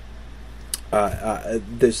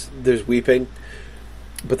 There's weeping,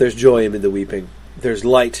 but there's joy amid the weeping. There's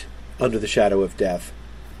light under the shadow of death.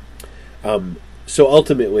 So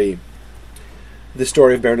ultimately, the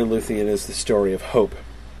story of Beren and Luthien is the story of hope.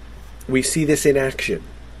 We see this in action,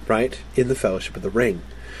 right? In the Fellowship of the Ring.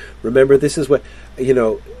 Remember, this is what,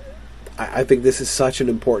 I think this is such an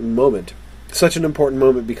important moment. Such an important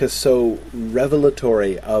moment because so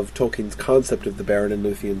revelatory of Tolkien's concept of the Beren and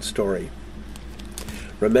Luthien story.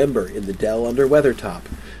 Remember, in the dell under Weathertop,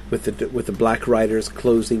 with the Black Riders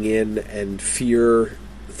closing in and fear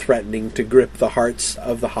threatening to grip the hearts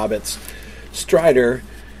of the hobbits, Strider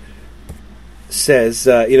says,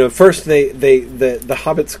 first the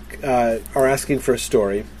hobbits are asking for a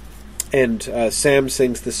story, and Sam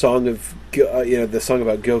sings the song of the song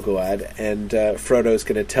about Gil-galad, and Frodo's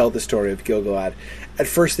going to tell the story of Gil-galad. At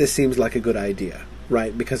first, this seems like a good idea,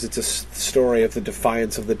 right? Because it's a story of the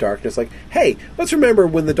defiance of the darkness. Like, hey, let's remember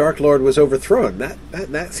when the Dark Lord was overthrown.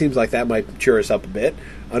 That seems like that might cheer us up a bit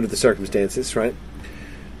under the circumstances, right?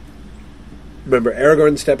 Remember,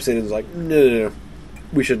 Aragorn steps in and is like, no,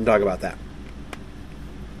 we shouldn't talk about that.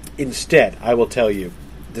 Instead, I will tell you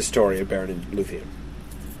the story of Beren and Luthien.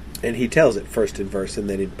 And he tells it first in verse and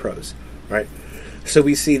then in prose, right? So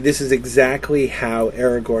we see this is exactly how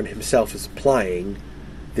Aragorn himself is applying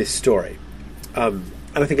this story. And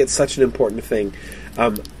I think it's such an important thing.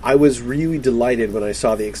 I was really delighted when I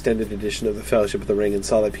saw the extended edition of The Fellowship of the Ring and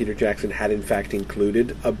saw that Peter Jackson had in fact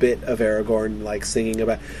included a bit of Aragorn like singing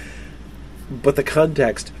about... But the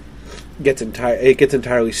context gets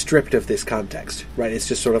entirely stripped of this context, right? It's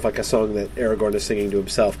just sort of like a song that Aragorn is singing to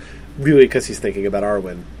himself, really because he's thinking about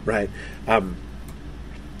Arwen, right?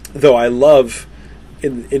 Though I love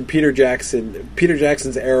in Peter Jackson's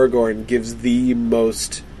Aragorn gives the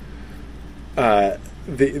most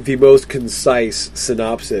the most concise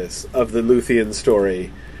synopsis of the Luthien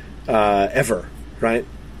story ever, right?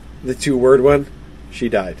 The 2-word one, she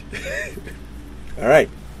died. All right,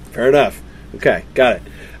 fair enough. Okay, got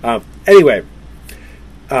it. Anyway,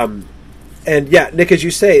 and yeah, Nick, as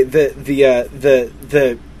you say,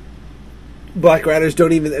 the Black Riders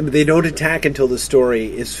don't attack until the story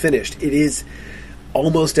is finished. It is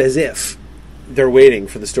almost as if they're waiting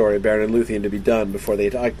for the story of Beren and Luthien to be done before they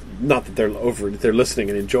attack. Not that they're listening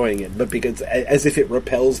and enjoying it, but because as if it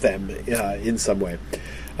repels them in some way.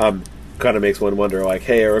 Kind of makes one wonder, like,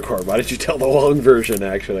 hey, Aragorn, why did you tell the long version?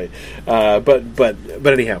 Actually, but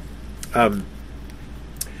anyhow,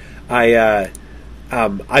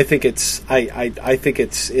 I think it's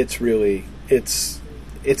really it's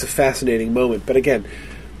a fascinating moment. But again,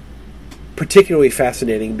 particularly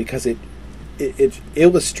fascinating because it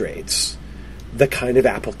illustrates the kind of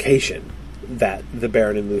application that the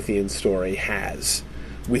Beren and Luthien story has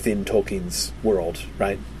within Tolkien's world,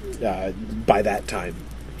 right? By that time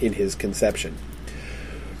in his conception.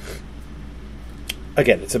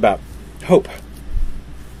 Again, it's about hope.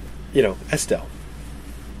 Estelle.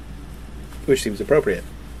 Which seems appropriate.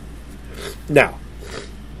 Now,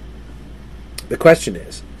 the question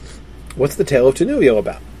is, what's the Tale of Tinuviel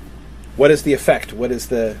about? What is the effect? What's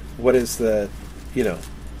the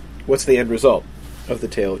end result of the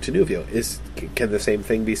Tale of Tinuviel? Can the same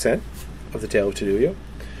thing be said of the Tale of Tinuviel?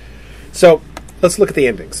 So, let's look at the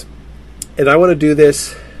endings. And I want to do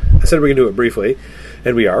this, I said we're going to do it briefly,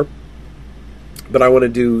 and we are, but I want to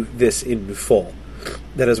do this in full.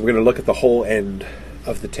 That is, we're going to look at the whole end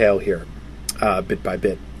of the tale here, bit by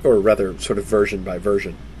bit, or rather, sort of version by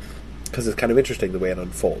version, because it's kind of interesting the way it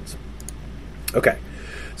unfolds. Okay,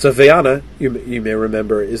 so Vianna, you may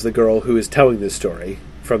remember, is the girl who is telling this story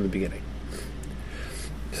from the beginning.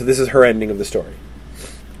 So this is her ending of the story.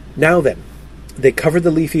 Now then, they covered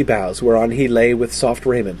the leafy boughs whereon he lay with soft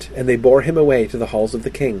raiment, and they bore him away to the halls of the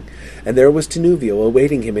king. And there was Tinuviel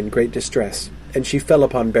awaiting him in great distress. And she fell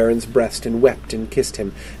upon Beren's breast, and wept and kissed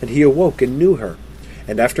him, and he awoke and knew her.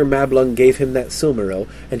 And after Mablung gave him that Silmaril,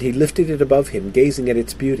 and he lifted it above him, gazing at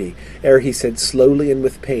its beauty, ere he said slowly and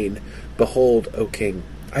with pain, Behold, O king,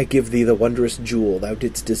 I give thee the wondrous jewel thou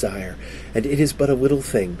didst desire, and it is but a little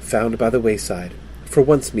thing, found by the wayside. For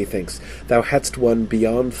once, methinks, thou hadst one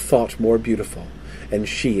beyond thought more beautiful, and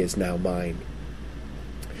she is now mine.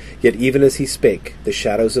 Yet even as he spake, the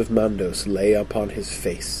shadows of Mandos lay upon his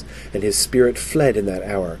face, and his spirit fled in that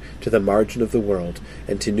hour to the margin of the world,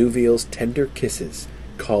 and Tinuviel's tender kisses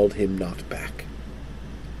called him not back.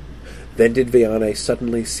 Then did Vianna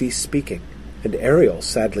suddenly cease speaking, and Ariel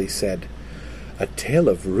sadly said, A tale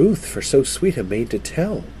of ruth for so sweet a maid to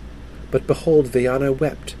tell. But behold, Vianna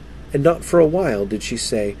wept, and not for a while did she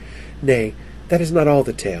say, Nay, that is not all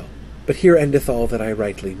the tale, but here endeth all that I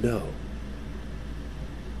rightly know.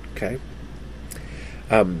 Okay?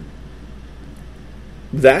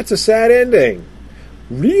 That's a sad ending.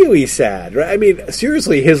 Really sad, right? I mean,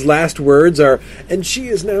 seriously, his last words are, and she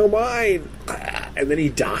is now mine. And then he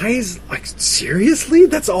dies? Like, seriously?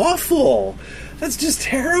 That's awful. That's just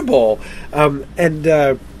terrible.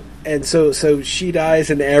 And so she dies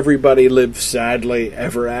and everybody lives sadly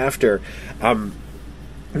ever after. Now,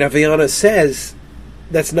 Vianna says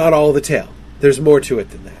that's not all the tale. There's more to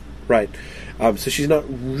it than that, right? So she's not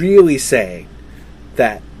really saying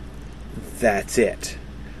that that's it.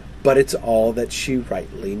 But it's all that she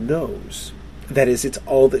rightly knows. That is, it's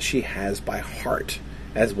all that she has by heart,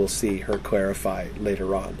 as we'll see her clarify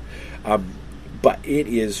later on. But it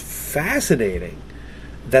is fascinating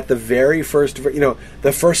that the very first,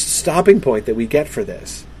 the first stopping point that we get for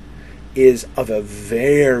this is of a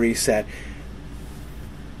very sad...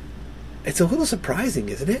 It's a little surprising,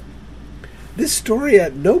 isn't it? This story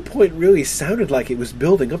at no point really sounded like it was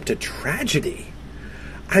building up to tragedy.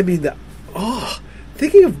 I mean,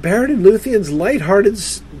 thinking of Beren and Luthien's lighthearted,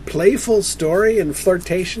 playful story and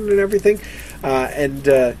flirtation and everything, and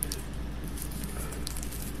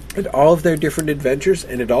all of their different adventures,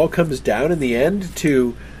 and it all comes down in the end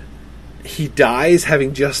to he dies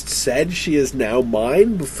having just said she is now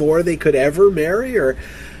mine before they could ever marry her.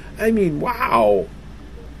 I mean, wow.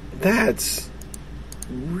 That's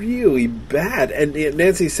really bad. And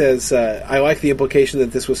Nancy says, I like the implication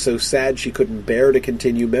that this was so sad she couldn't bear to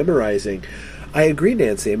continue memorizing. I agree,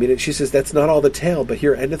 Nancy. I mean, she says, that's not all the tale, but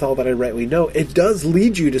here endeth all that I rightly know. It does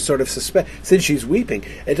lead you to sort of suspect, since she's weeping,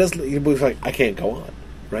 it does lead you to like, I can't go on,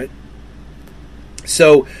 right?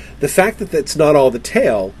 So, the fact that that's not all the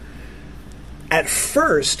tale, at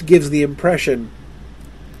first gives the impression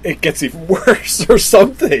it gets even worse or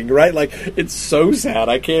something, right? Like, it's so sad.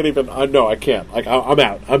 I can't even, no, I can't. Like, I'm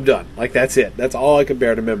out. I'm done. Like, that's it. That's all I can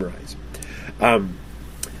bear to memorize.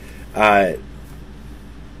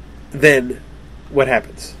 Then, what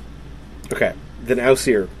happens? Okay, then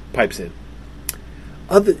Aesir pipes in.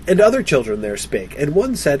 Other children there spake, and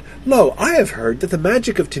one said, Lo, I have heard that the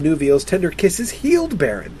magic of Tinuviel's tender kisses healed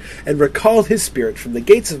Beren, and recalled his spirit from the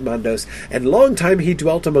gates of Mandos, and long time he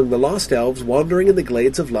dwelt among the lost elves, wandering in the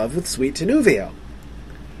glades of love with sweet Tinuviel.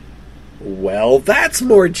 Well, that's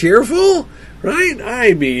more cheerful, right?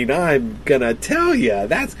 I mean, I'm gonna tell you,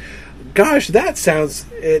 that sounds,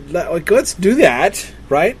 like, let's do that,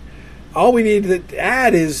 right? All we need to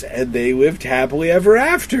add is, and they lived happily ever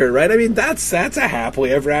after, right? I mean, that's a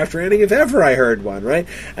happily ever after ending if ever I heard one, right?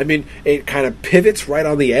 I mean, it kind of pivots right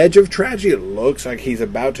on the edge of tragedy. It looks like he's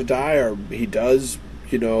about to die, or he does,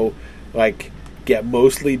 like, get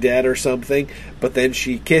mostly dead or something, but then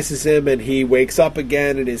she kisses him and he wakes up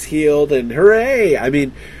again and is healed, and hooray! I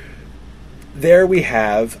mean, there we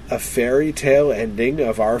have a fairy tale ending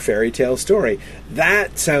of our fairy tale story.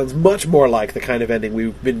 That sounds much more like the kind of ending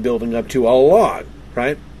we've been building up to all along,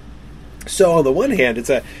 right? So on the one hand, it's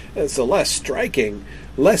a less striking,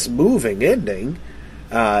 less moving ending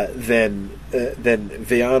than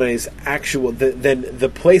Viane's actual than the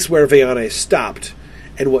place where Viane stopped,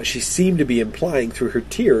 and what she seemed to be implying through her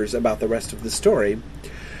tears about the rest of the story.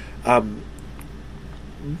 But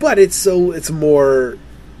it's more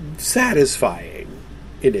satisfying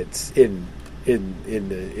in its in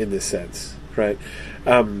this sense, right?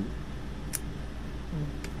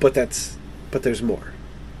 But there's more,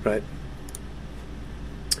 right?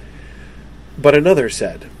 But another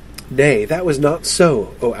said, Nay, that was not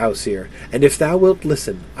so, O Aesir, and if thou wilt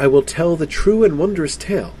listen, I will tell the true and wondrous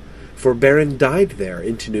tale, for Beren died there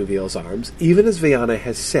in Tinuviel's arms, even as Viane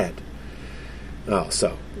has said. Oh,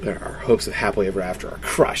 so our hopes of happily ever after are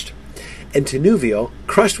crushed. And Tinuviel,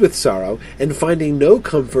 crushed with sorrow, and finding no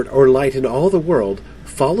comfort or light in all the world,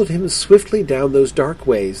 followed him swiftly down those dark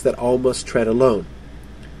ways that all must tread alone.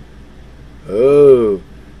 Oh,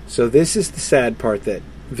 so this is the sad part that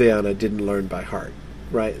Viane didn't learn by heart,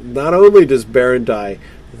 right? Not only does Beren die,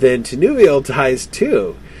 then Tinuviel dies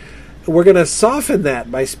too. We're going to soften that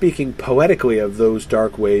by speaking poetically of those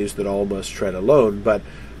dark ways that all must tread alone, but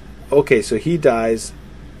okay, so he dies,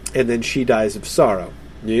 and then she dies of sorrow.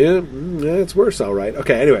 Yeah, it's worse, all right.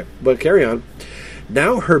 Okay, anyway, but carry on.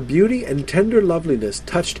 Now her beauty and tender loveliness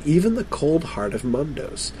touched even the cold heart of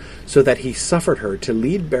Mandos, so that he suffered her to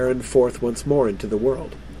lead Beren forth once more into the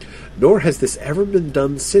world. Nor has this ever been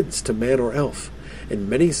done since to man or elf, and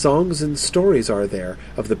many songs and stories are there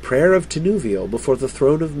of the prayer of Tinuviel before the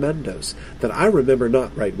throne of Mandos, that I remember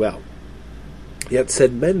not right well. Yet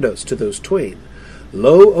said Mandos to those twain,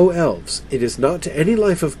 Lo, O elves, it is not to any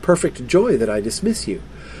life of perfect joy that I dismiss you,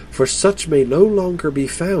 for such may no longer be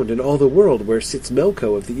found in all the world where sits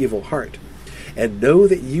Melko of the evil heart. And know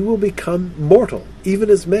that ye will become mortal, even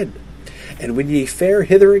as men. And when ye fare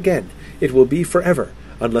hither again, it will be forever,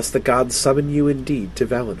 unless the gods summon you indeed to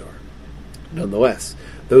Valinor. Nonetheless,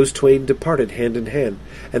 those twain departed hand in hand,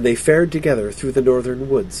 and they fared together through the northern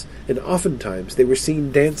woods, and oftentimes they were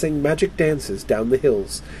seen dancing magic dances down the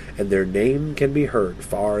hills, and their name can be heard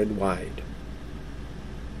far and wide.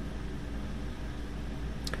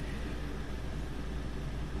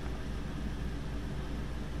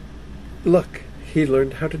 Look, he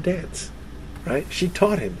learned how to dance, right? She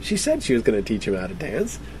taught him. She said she was going to teach him how to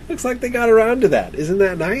dance. Looks like they got around to that. Isn't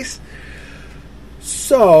that nice?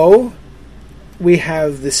 So, we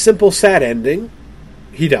have the simple sad ending.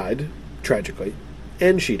 He died, tragically,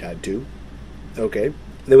 and she died too. Okay.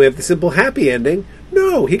 Then we have the simple happy ending.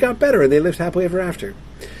 No, he got better and they lived happily ever after.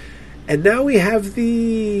 And now we have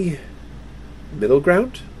the middle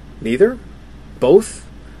ground. Neither. Both.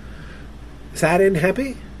 Sad and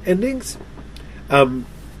happy endings.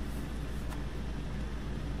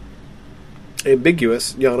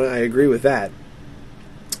 Ambiguous, Yana, I agree with that.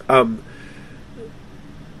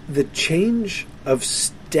 The change of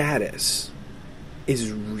status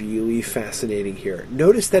is really fascinating here.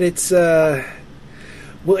 Notice that it's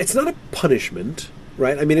it's not a punishment,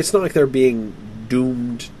 right? I mean, it's not like they're being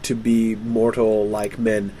doomed to be mortal like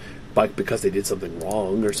men, like because they did something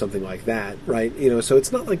wrong or something like that, right? So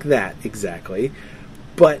it's not like that exactly,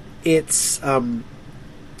 but it's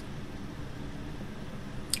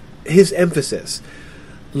his emphasis.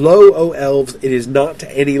 Lo, O elves, it is not to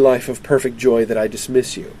any life of perfect joy that I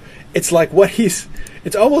dismiss you. It's like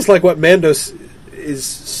it's almost like what Mandos is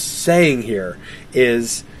saying here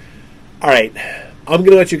is, all right, I'm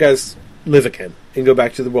going to let you guys live again and go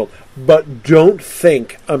back to the world. But don't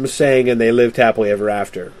think I'm saying and they lived happily ever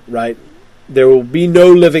after, right? There will be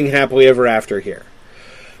no living happily ever after here.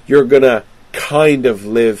 You're going to kind of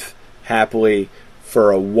live happily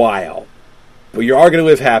for a while. But you are going to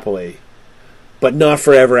live happily, but not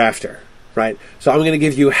forever after, right? So I'm going to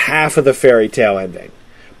give you half of the fairy tale ending,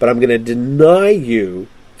 but I'm going to deny you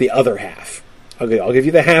the other half. I'll give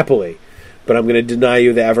you the happily, but I'm going to deny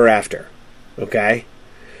you the ever after. Okay?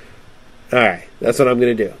 Alright, that's what I'm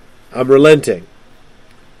going to do. I'm relenting,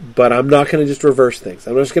 but I'm not going to just reverse things.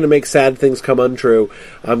 I'm just going to make sad things come untrue.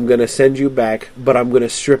 I'm going to send you back, but I'm going to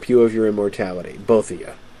strip you of your immortality, both of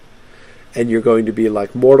you. And you're going to be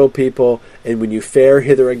like mortal people, and when you fare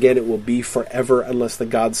hither again, it will be forever unless the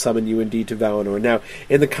gods summon you indeed to Valinor. Now,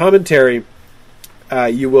 in the commentary,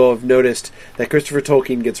 you will have noticed that Christopher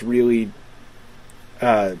Tolkien gets really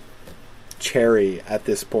cherry at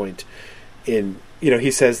this point.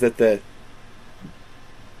 He says that the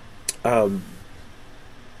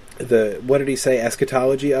what did he say?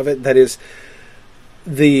 Eschatology of it. That is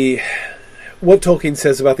what Tolkien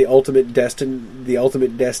says about the ultimate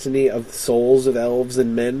destiny of the souls of elves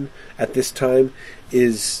and men at this time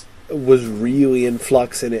was really in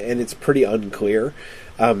flux, and it's pretty unclear.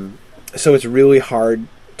 So it's really hard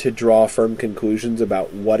to draw firm conclusions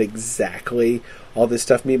about what exactly all this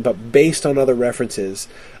stuff means. But based on other references,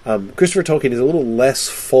 Christopher Tolkien is a little less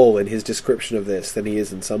full in his description of this than he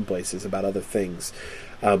is in some places about other things.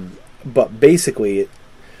 But basically,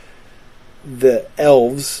 the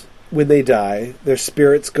elves, when they die, their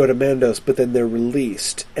spirits go to Mandos, but then they're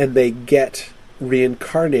released, and they get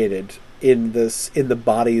reincarnated in the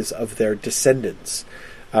bodies of their descendants.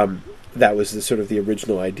 That was the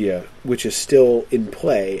original idea, which is still in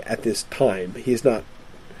play at this time.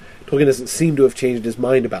 Tolkien doesn't seem to have changed his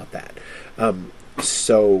mind about that.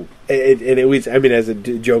 So, it leads, as a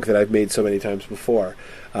joke that I've made so many times before,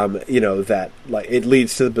 that it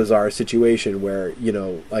leads to the bizarre situation where,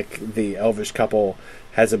 the elvish couple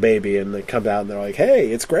has a baby and they come out and they're like,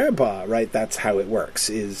 hey, it's Grandpa, right? That's how it works,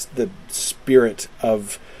 is the spirit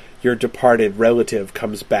of your departed relative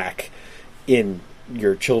comes back in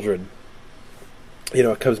your children.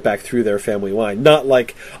 It comes back through their family line. Not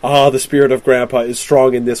like, the spirit of Grandpa is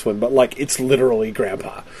strong in this one, but like it's literally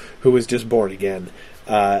Grandpa who was just born again.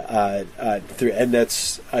 And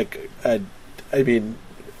that's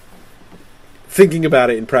thinking about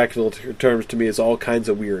it in practical terms to me is all kinds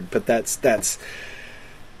of weird. But that's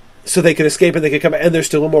so they can escape and they can come back, and they're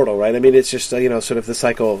still immortal, right? It's just sort of the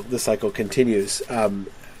cycle continues.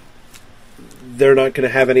 They're not going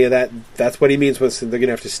to have any of that. That's what he means when they're going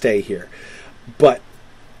to have to stay here. But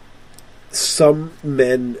some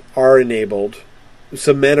men are enabled.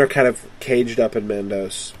 Some men are kind of caged up in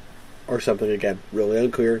Mandos or something. Again, really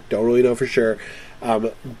unclear. Don't really know for sure.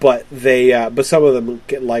 But some of them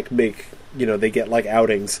get they get like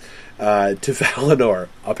outings to Valinor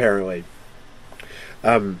apparently.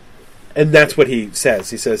 And that's what he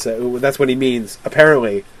says. He says that's what he means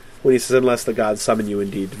apparently when he says unless the gods summon you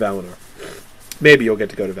indeed to Valinor. Maybe you'll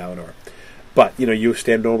get to go to Valinor. But, you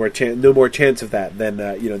stand no more chance of that than,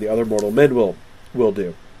 the other mortal men will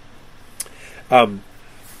do.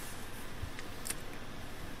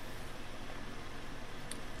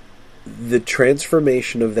 The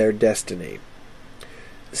transformation of their destiny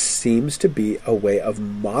seems to be a way of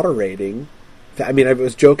moderating. I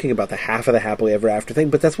was joking about the half of the happily ever after thing,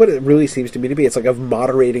 but that's what it really seems to me to be. It's like of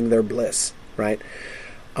moderating their bliss, right?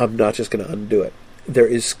 I'm not just going to undo it.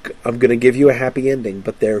 I'm going to give you a happy ending,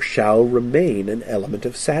 but there shall remain an element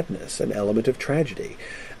of sadness, an element of tragedy.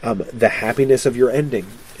 The happiness of your ending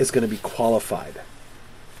is going to be qualified.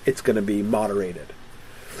 It's going to be moderated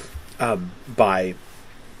by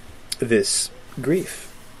this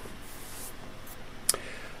grief.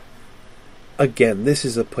 Again, this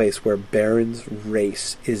is a place where Baron's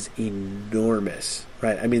race is enormous,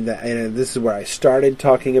 right? And this is where I started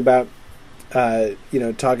talking about,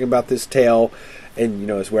 talking about this tale. And,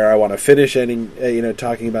 is where I want to finish ending,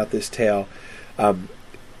 talking about this tale.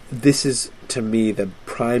 This is, to me, the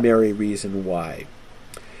primary reason why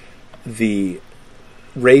the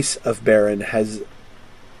race of Beren has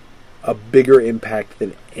a bigger impact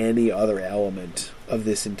than any other element of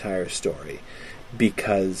this entire story.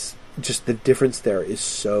 Because just the difference there is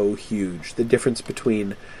so huge. The difference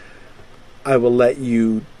between, I will let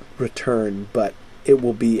you return, but it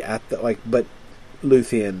will be at but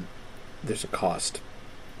Luthien, there's a cost,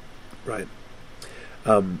 right?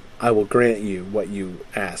 I will grant you what you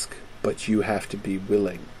ask, but you have to be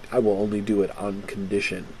willing. I will only do it on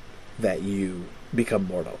condition that you become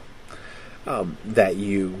mortal, that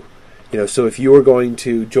you So if you are going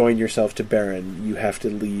to join yourself to Beren, you have to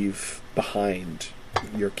leave behind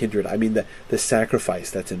your kindred. I mean, the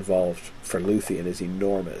sacrifice that's involved for Luthien is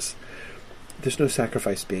enormous. There's no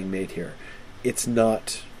sacrifice being made here. It's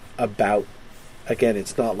not about, again,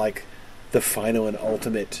 it's not like the final and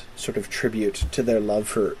ultimate sort of tribute to their love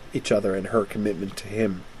for each other and her commitment to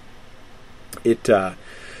him.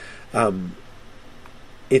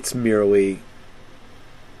 It's merely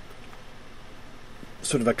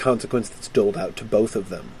sort of a consequence that's doled out to both of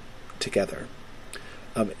them together.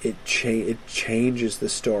 It changes the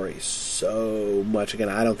story so much. Again,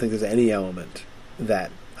 I don't think there's any element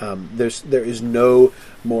that there is no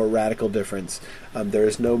more radical difference. There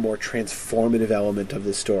is no more transformative element of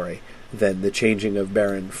the story than the changing of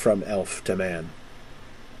Beren from elf to man.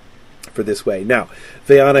 For this way. Now,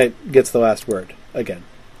 Veana gets the last word again.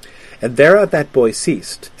 And thereat that boy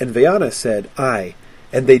ceased, and Veana said, Aye,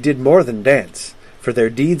 and they did more than dance, for their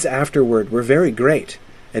deeds afterward were very great,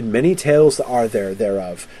 and many tales are there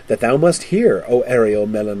thereof, that thou must hear, O Ariel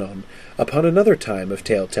Melanon, upon another time of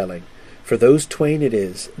tale-telling. For those twain it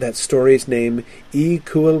is, that stories name E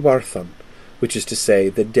Cuilwarthon, which is to say,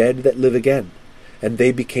 the dead that live again, and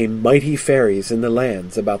they became mighty fairies in the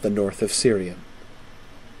lands about the north of Sirion.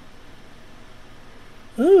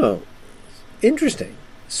 Oh, interesting.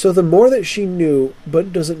 So the more that she knew,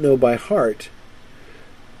 but doesn't know by heart,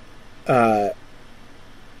 we're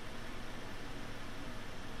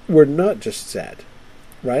not just sad,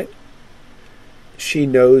 right? She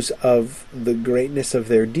knows of the greatness of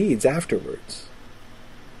their deeds afterwards.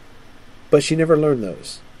 But she never learned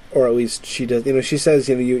those. Or at least she does. She says,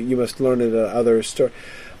 you must learn it other story.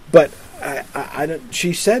 But I don't.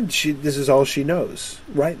 She said this is all she knows,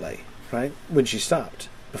 rightly, right? When she stopped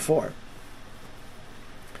before.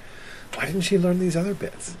 Why didn't she learn these other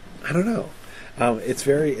bits? I don't know. It's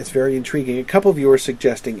very intriguing. A couple of you are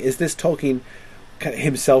suggesting, is this Tolkien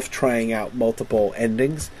himself trying out multiple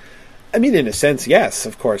endings? I mean, in a sense, yes,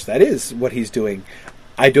 of course, that is what he's doing.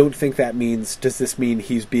 I don't think that means, does this mean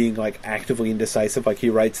he's being, actively indecisive? Like, he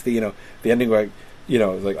writes the ending,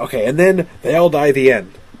 okay, and then they all die at the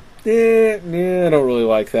end. I don't really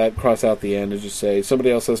like that. Cross out the end and just say,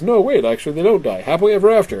 somebody else says, no, wait, actually, they don't die. Happily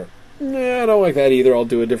ever after. I don't like that either. I'll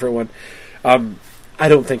do a different one. I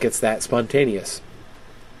don't think it's that spontaneous.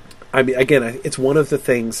 I mean, again, it's one of the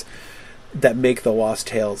things that make the Lost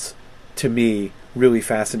Tales, to me, really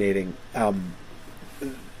fascinating,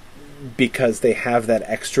 because they have that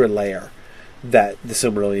extra layer that the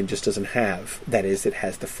Silmarillion just doesn't have. That is, it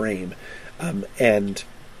has the frame. And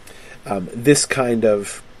this kind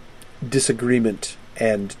of disagreement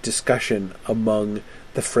and discussion among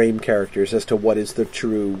the frame characters as to what is the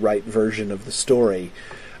true right version of the story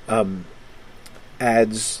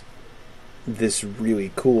adds this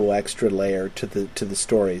really cool extra layer to the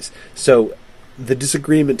stories. So the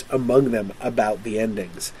disagreement among them about the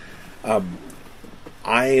endings,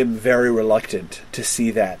 I am very reluctant to see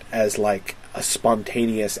that as like a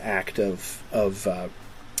spontaneous act of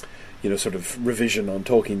sort of revision on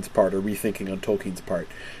Tolkien's part or rethinking on Tolkien's part.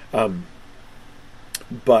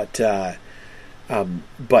 But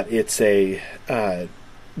it's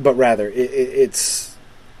but rather it's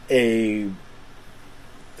a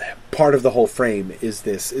part of the whole frame is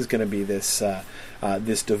going to be this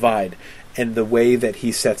divide, and the way that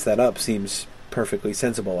he sets that up seems perfectly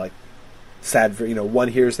sensible. Like, sad for one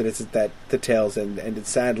hears that the tales ended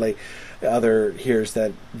sadly, the other hears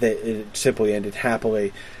that it simply ended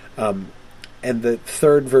happily, and the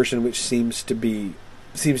third version, which seems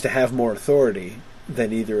to have more authority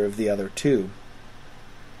than either of the other two.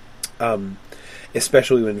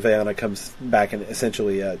 Especially when Veana comes back and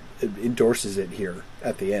essentially endorses it here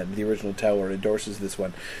at the end. The original teller endorses this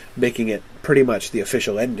one, making it pretty much the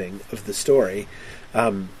official ending of the story.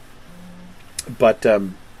 But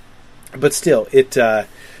still, it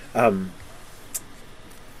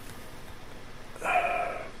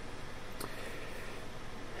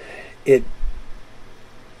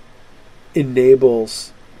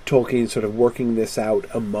enables Tolkien sort of working this out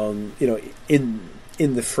among in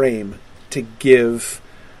the frame to give.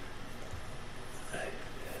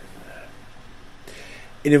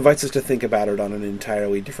 It invites us to think about it on an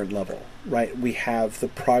entirely different level, right? We have the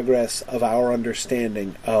progress of our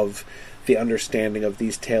understanding of the understanding of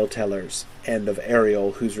these tale-tellers and of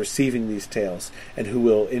Ariel, who's receiving these tales, and who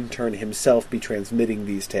will in turn himself be transmitting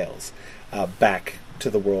these tales back to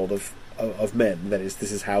the world of men. That is,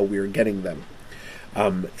 this is how we're getting them.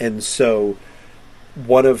 And so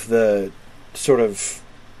one of the sort of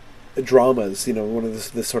dramas, one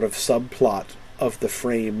of the sort of subplot of the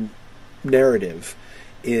frame narrative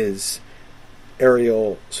is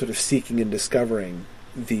Ariel sort of seeking and discovering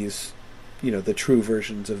these the true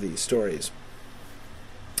versions of these stories.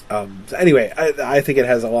 So anyway, I think it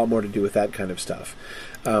has a lot more to do with that kind of stuff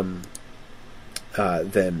than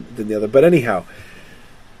the other. But anyhow,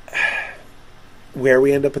 where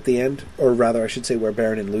we end up at the end, or rather I should say where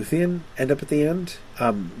Beren and Luthien end up at the end,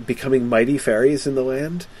 becoming mighty fairies in the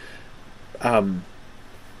land,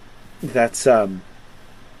 that's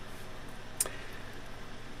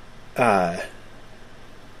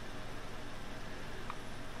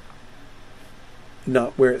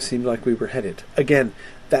not where it seemed like we were headed. Again,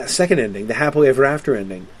 that second ending, the happily ever after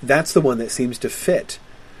ending, that's the one that seems to fit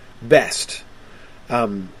best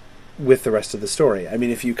with the rest of the story. I mean,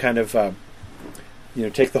 if you kind of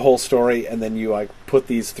take the whole story and then you put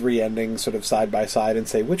these three endings sort of side by side and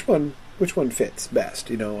say which one fits best,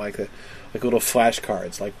 like little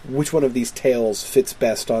flashcards, like which one of these tales fits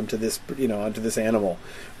best onto this animal,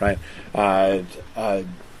 right?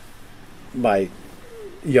 My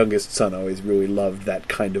youngest son always really loved that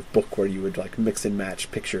kind of book where you would mix and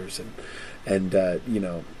match pictures and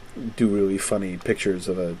do really funny pictures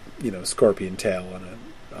of a scorpion tail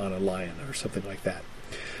on a lion or something like that.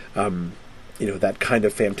 That kind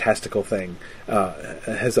of fantastical thing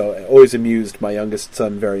has always amused my youngest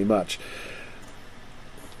son very much.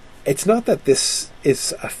 It's not that this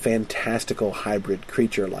is a fantastical hybrid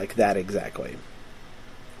creature like that exactly,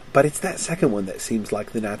 but it's that second one that seems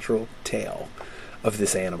like the natural tale of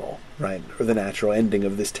this animal, right? Or the natural ending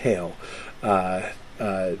of this tale,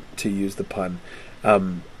 to use the pun.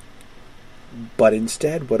 But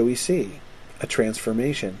instead, what do we see? A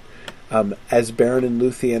transformation. As Beren and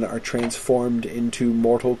Luthien are transformed into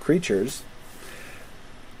mortal creatures,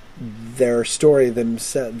 their story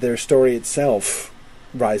itself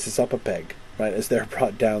rises up a peg, right? As they're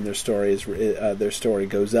brought down, their story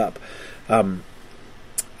goes up.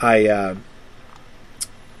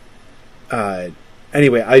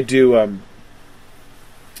 Anyway, I do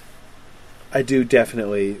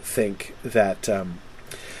definitely think that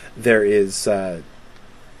there is a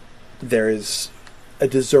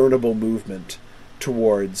discernible movement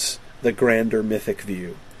towards the grander mythic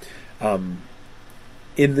view in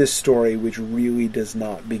this story, which really does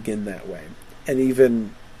not begin that way, and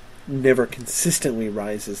even never consistently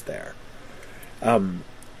rises there.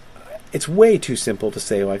 It's way too simple to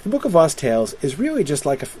say the Book of Lost Tales is really just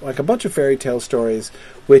like a bunch of fairy tale stories,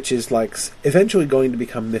 which is eventually going to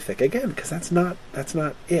become mythic again, because that's not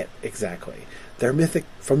it exactly. They're mythic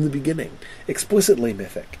from the beginning, explicitly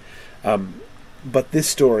mythic. But this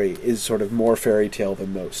story is sort of more fairy tale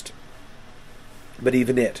than most. But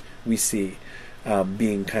even it, we see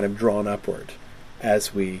being kind of drawn upward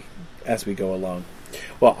as we go along.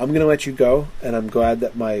 Well, I'm going to let you go, and I'm glad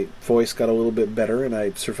that my voice got a little bit better and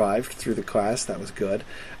I survived through the class. That was good.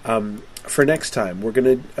 For next time, we're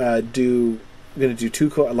going to do two,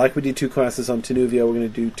 like we did 2 classes on Tenuvia. We're going to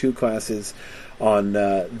do 2 classes on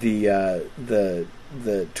the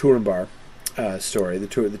Turambar story, the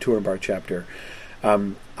Turambar chapter.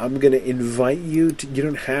 I'm going to invite you to. You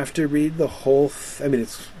don't have to read the whole. I mean,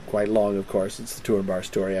 it's quite long, of course. It's the Turambar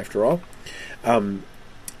story, after all.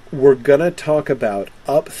 We're going to talk about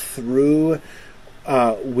up through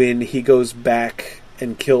when he goes back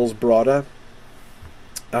and kills Broda,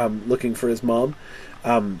 looking for his mom.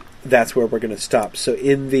 That's where we're going to stop. So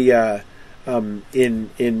in the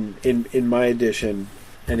in my edition,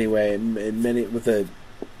 anyway, in many with the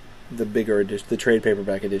bigger edition, the trade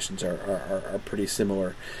paperback editions are pretty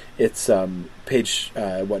similar. It's page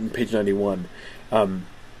 91.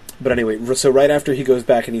 But anyway, so right after he goes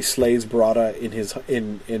back and he slays Broda in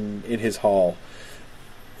his hall,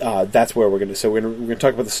 that's where we're going to. So we're going to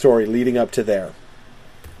talk about the story leading up to there,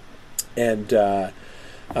 and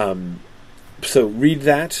so read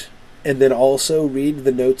that, and then also read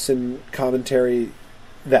the notes and commentary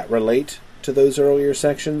that relate to those earlier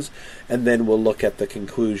sections, and then we'll look at the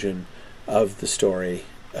conclusion of the story.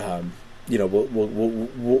 We'll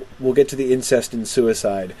get to the incest and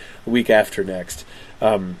suicide a week after next.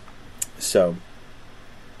 So,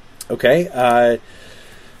 okay.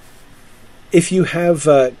 If you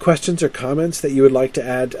have questions or comments that you would like to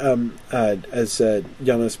add, as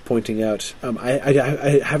Jana's pointing out,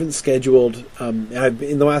 I haven't scheduled.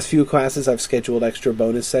 In the last few classes, I've scheduled extra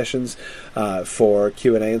bonus sessions for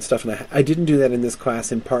Q&A and stuff, and I didn't do that in this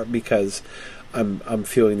class in part because I'm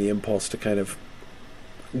feeling the impulse to kind of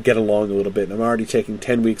get along a little bit. And I'm already taking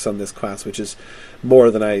 10 weeks on this class, which is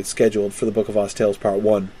more than I scheduled for the Book of Lost Tales Part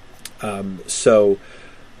 1. So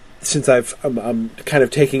since I'm kind of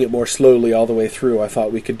taking it more slowly all the way through, I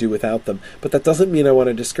thought we could do without them. But that doesn't mean I want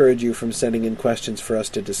to discourage you from sending in questions for us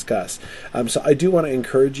to discuss. So I do want to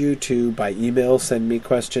encourage you to, by email, send me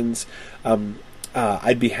questions.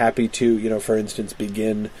 I'd be happy to, for instance,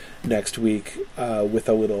 begin next week with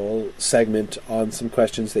a little segment on some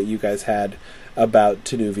questions that you guys had about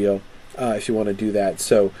Tenuvio, if you want to do that.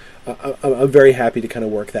 So I'm very happy to kind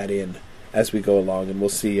of work that in as we go along, and we'll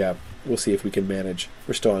see if we can manage.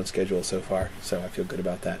 We're still on schedule so far, so I feel good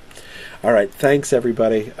about that. All right, thanks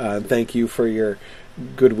everybody, and thank you for your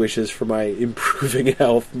good wishes for my improving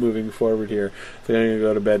health moving forward here. I think I'm going to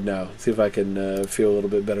go to bed now, see if I can feel a little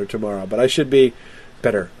bit better tomorrow. But I should be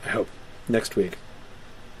better, I hope, next week.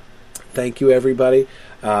 Thank you, everybody,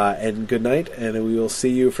 and good night, and we will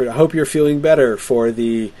see you I hope you're feeling better for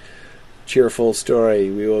the cheerful story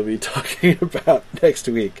we will be talking about next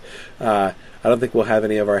week. I don't think we'll have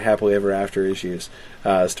any of our happily ever after issues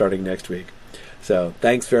starting next week. So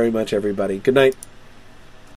thanks very much, everybody. Good night.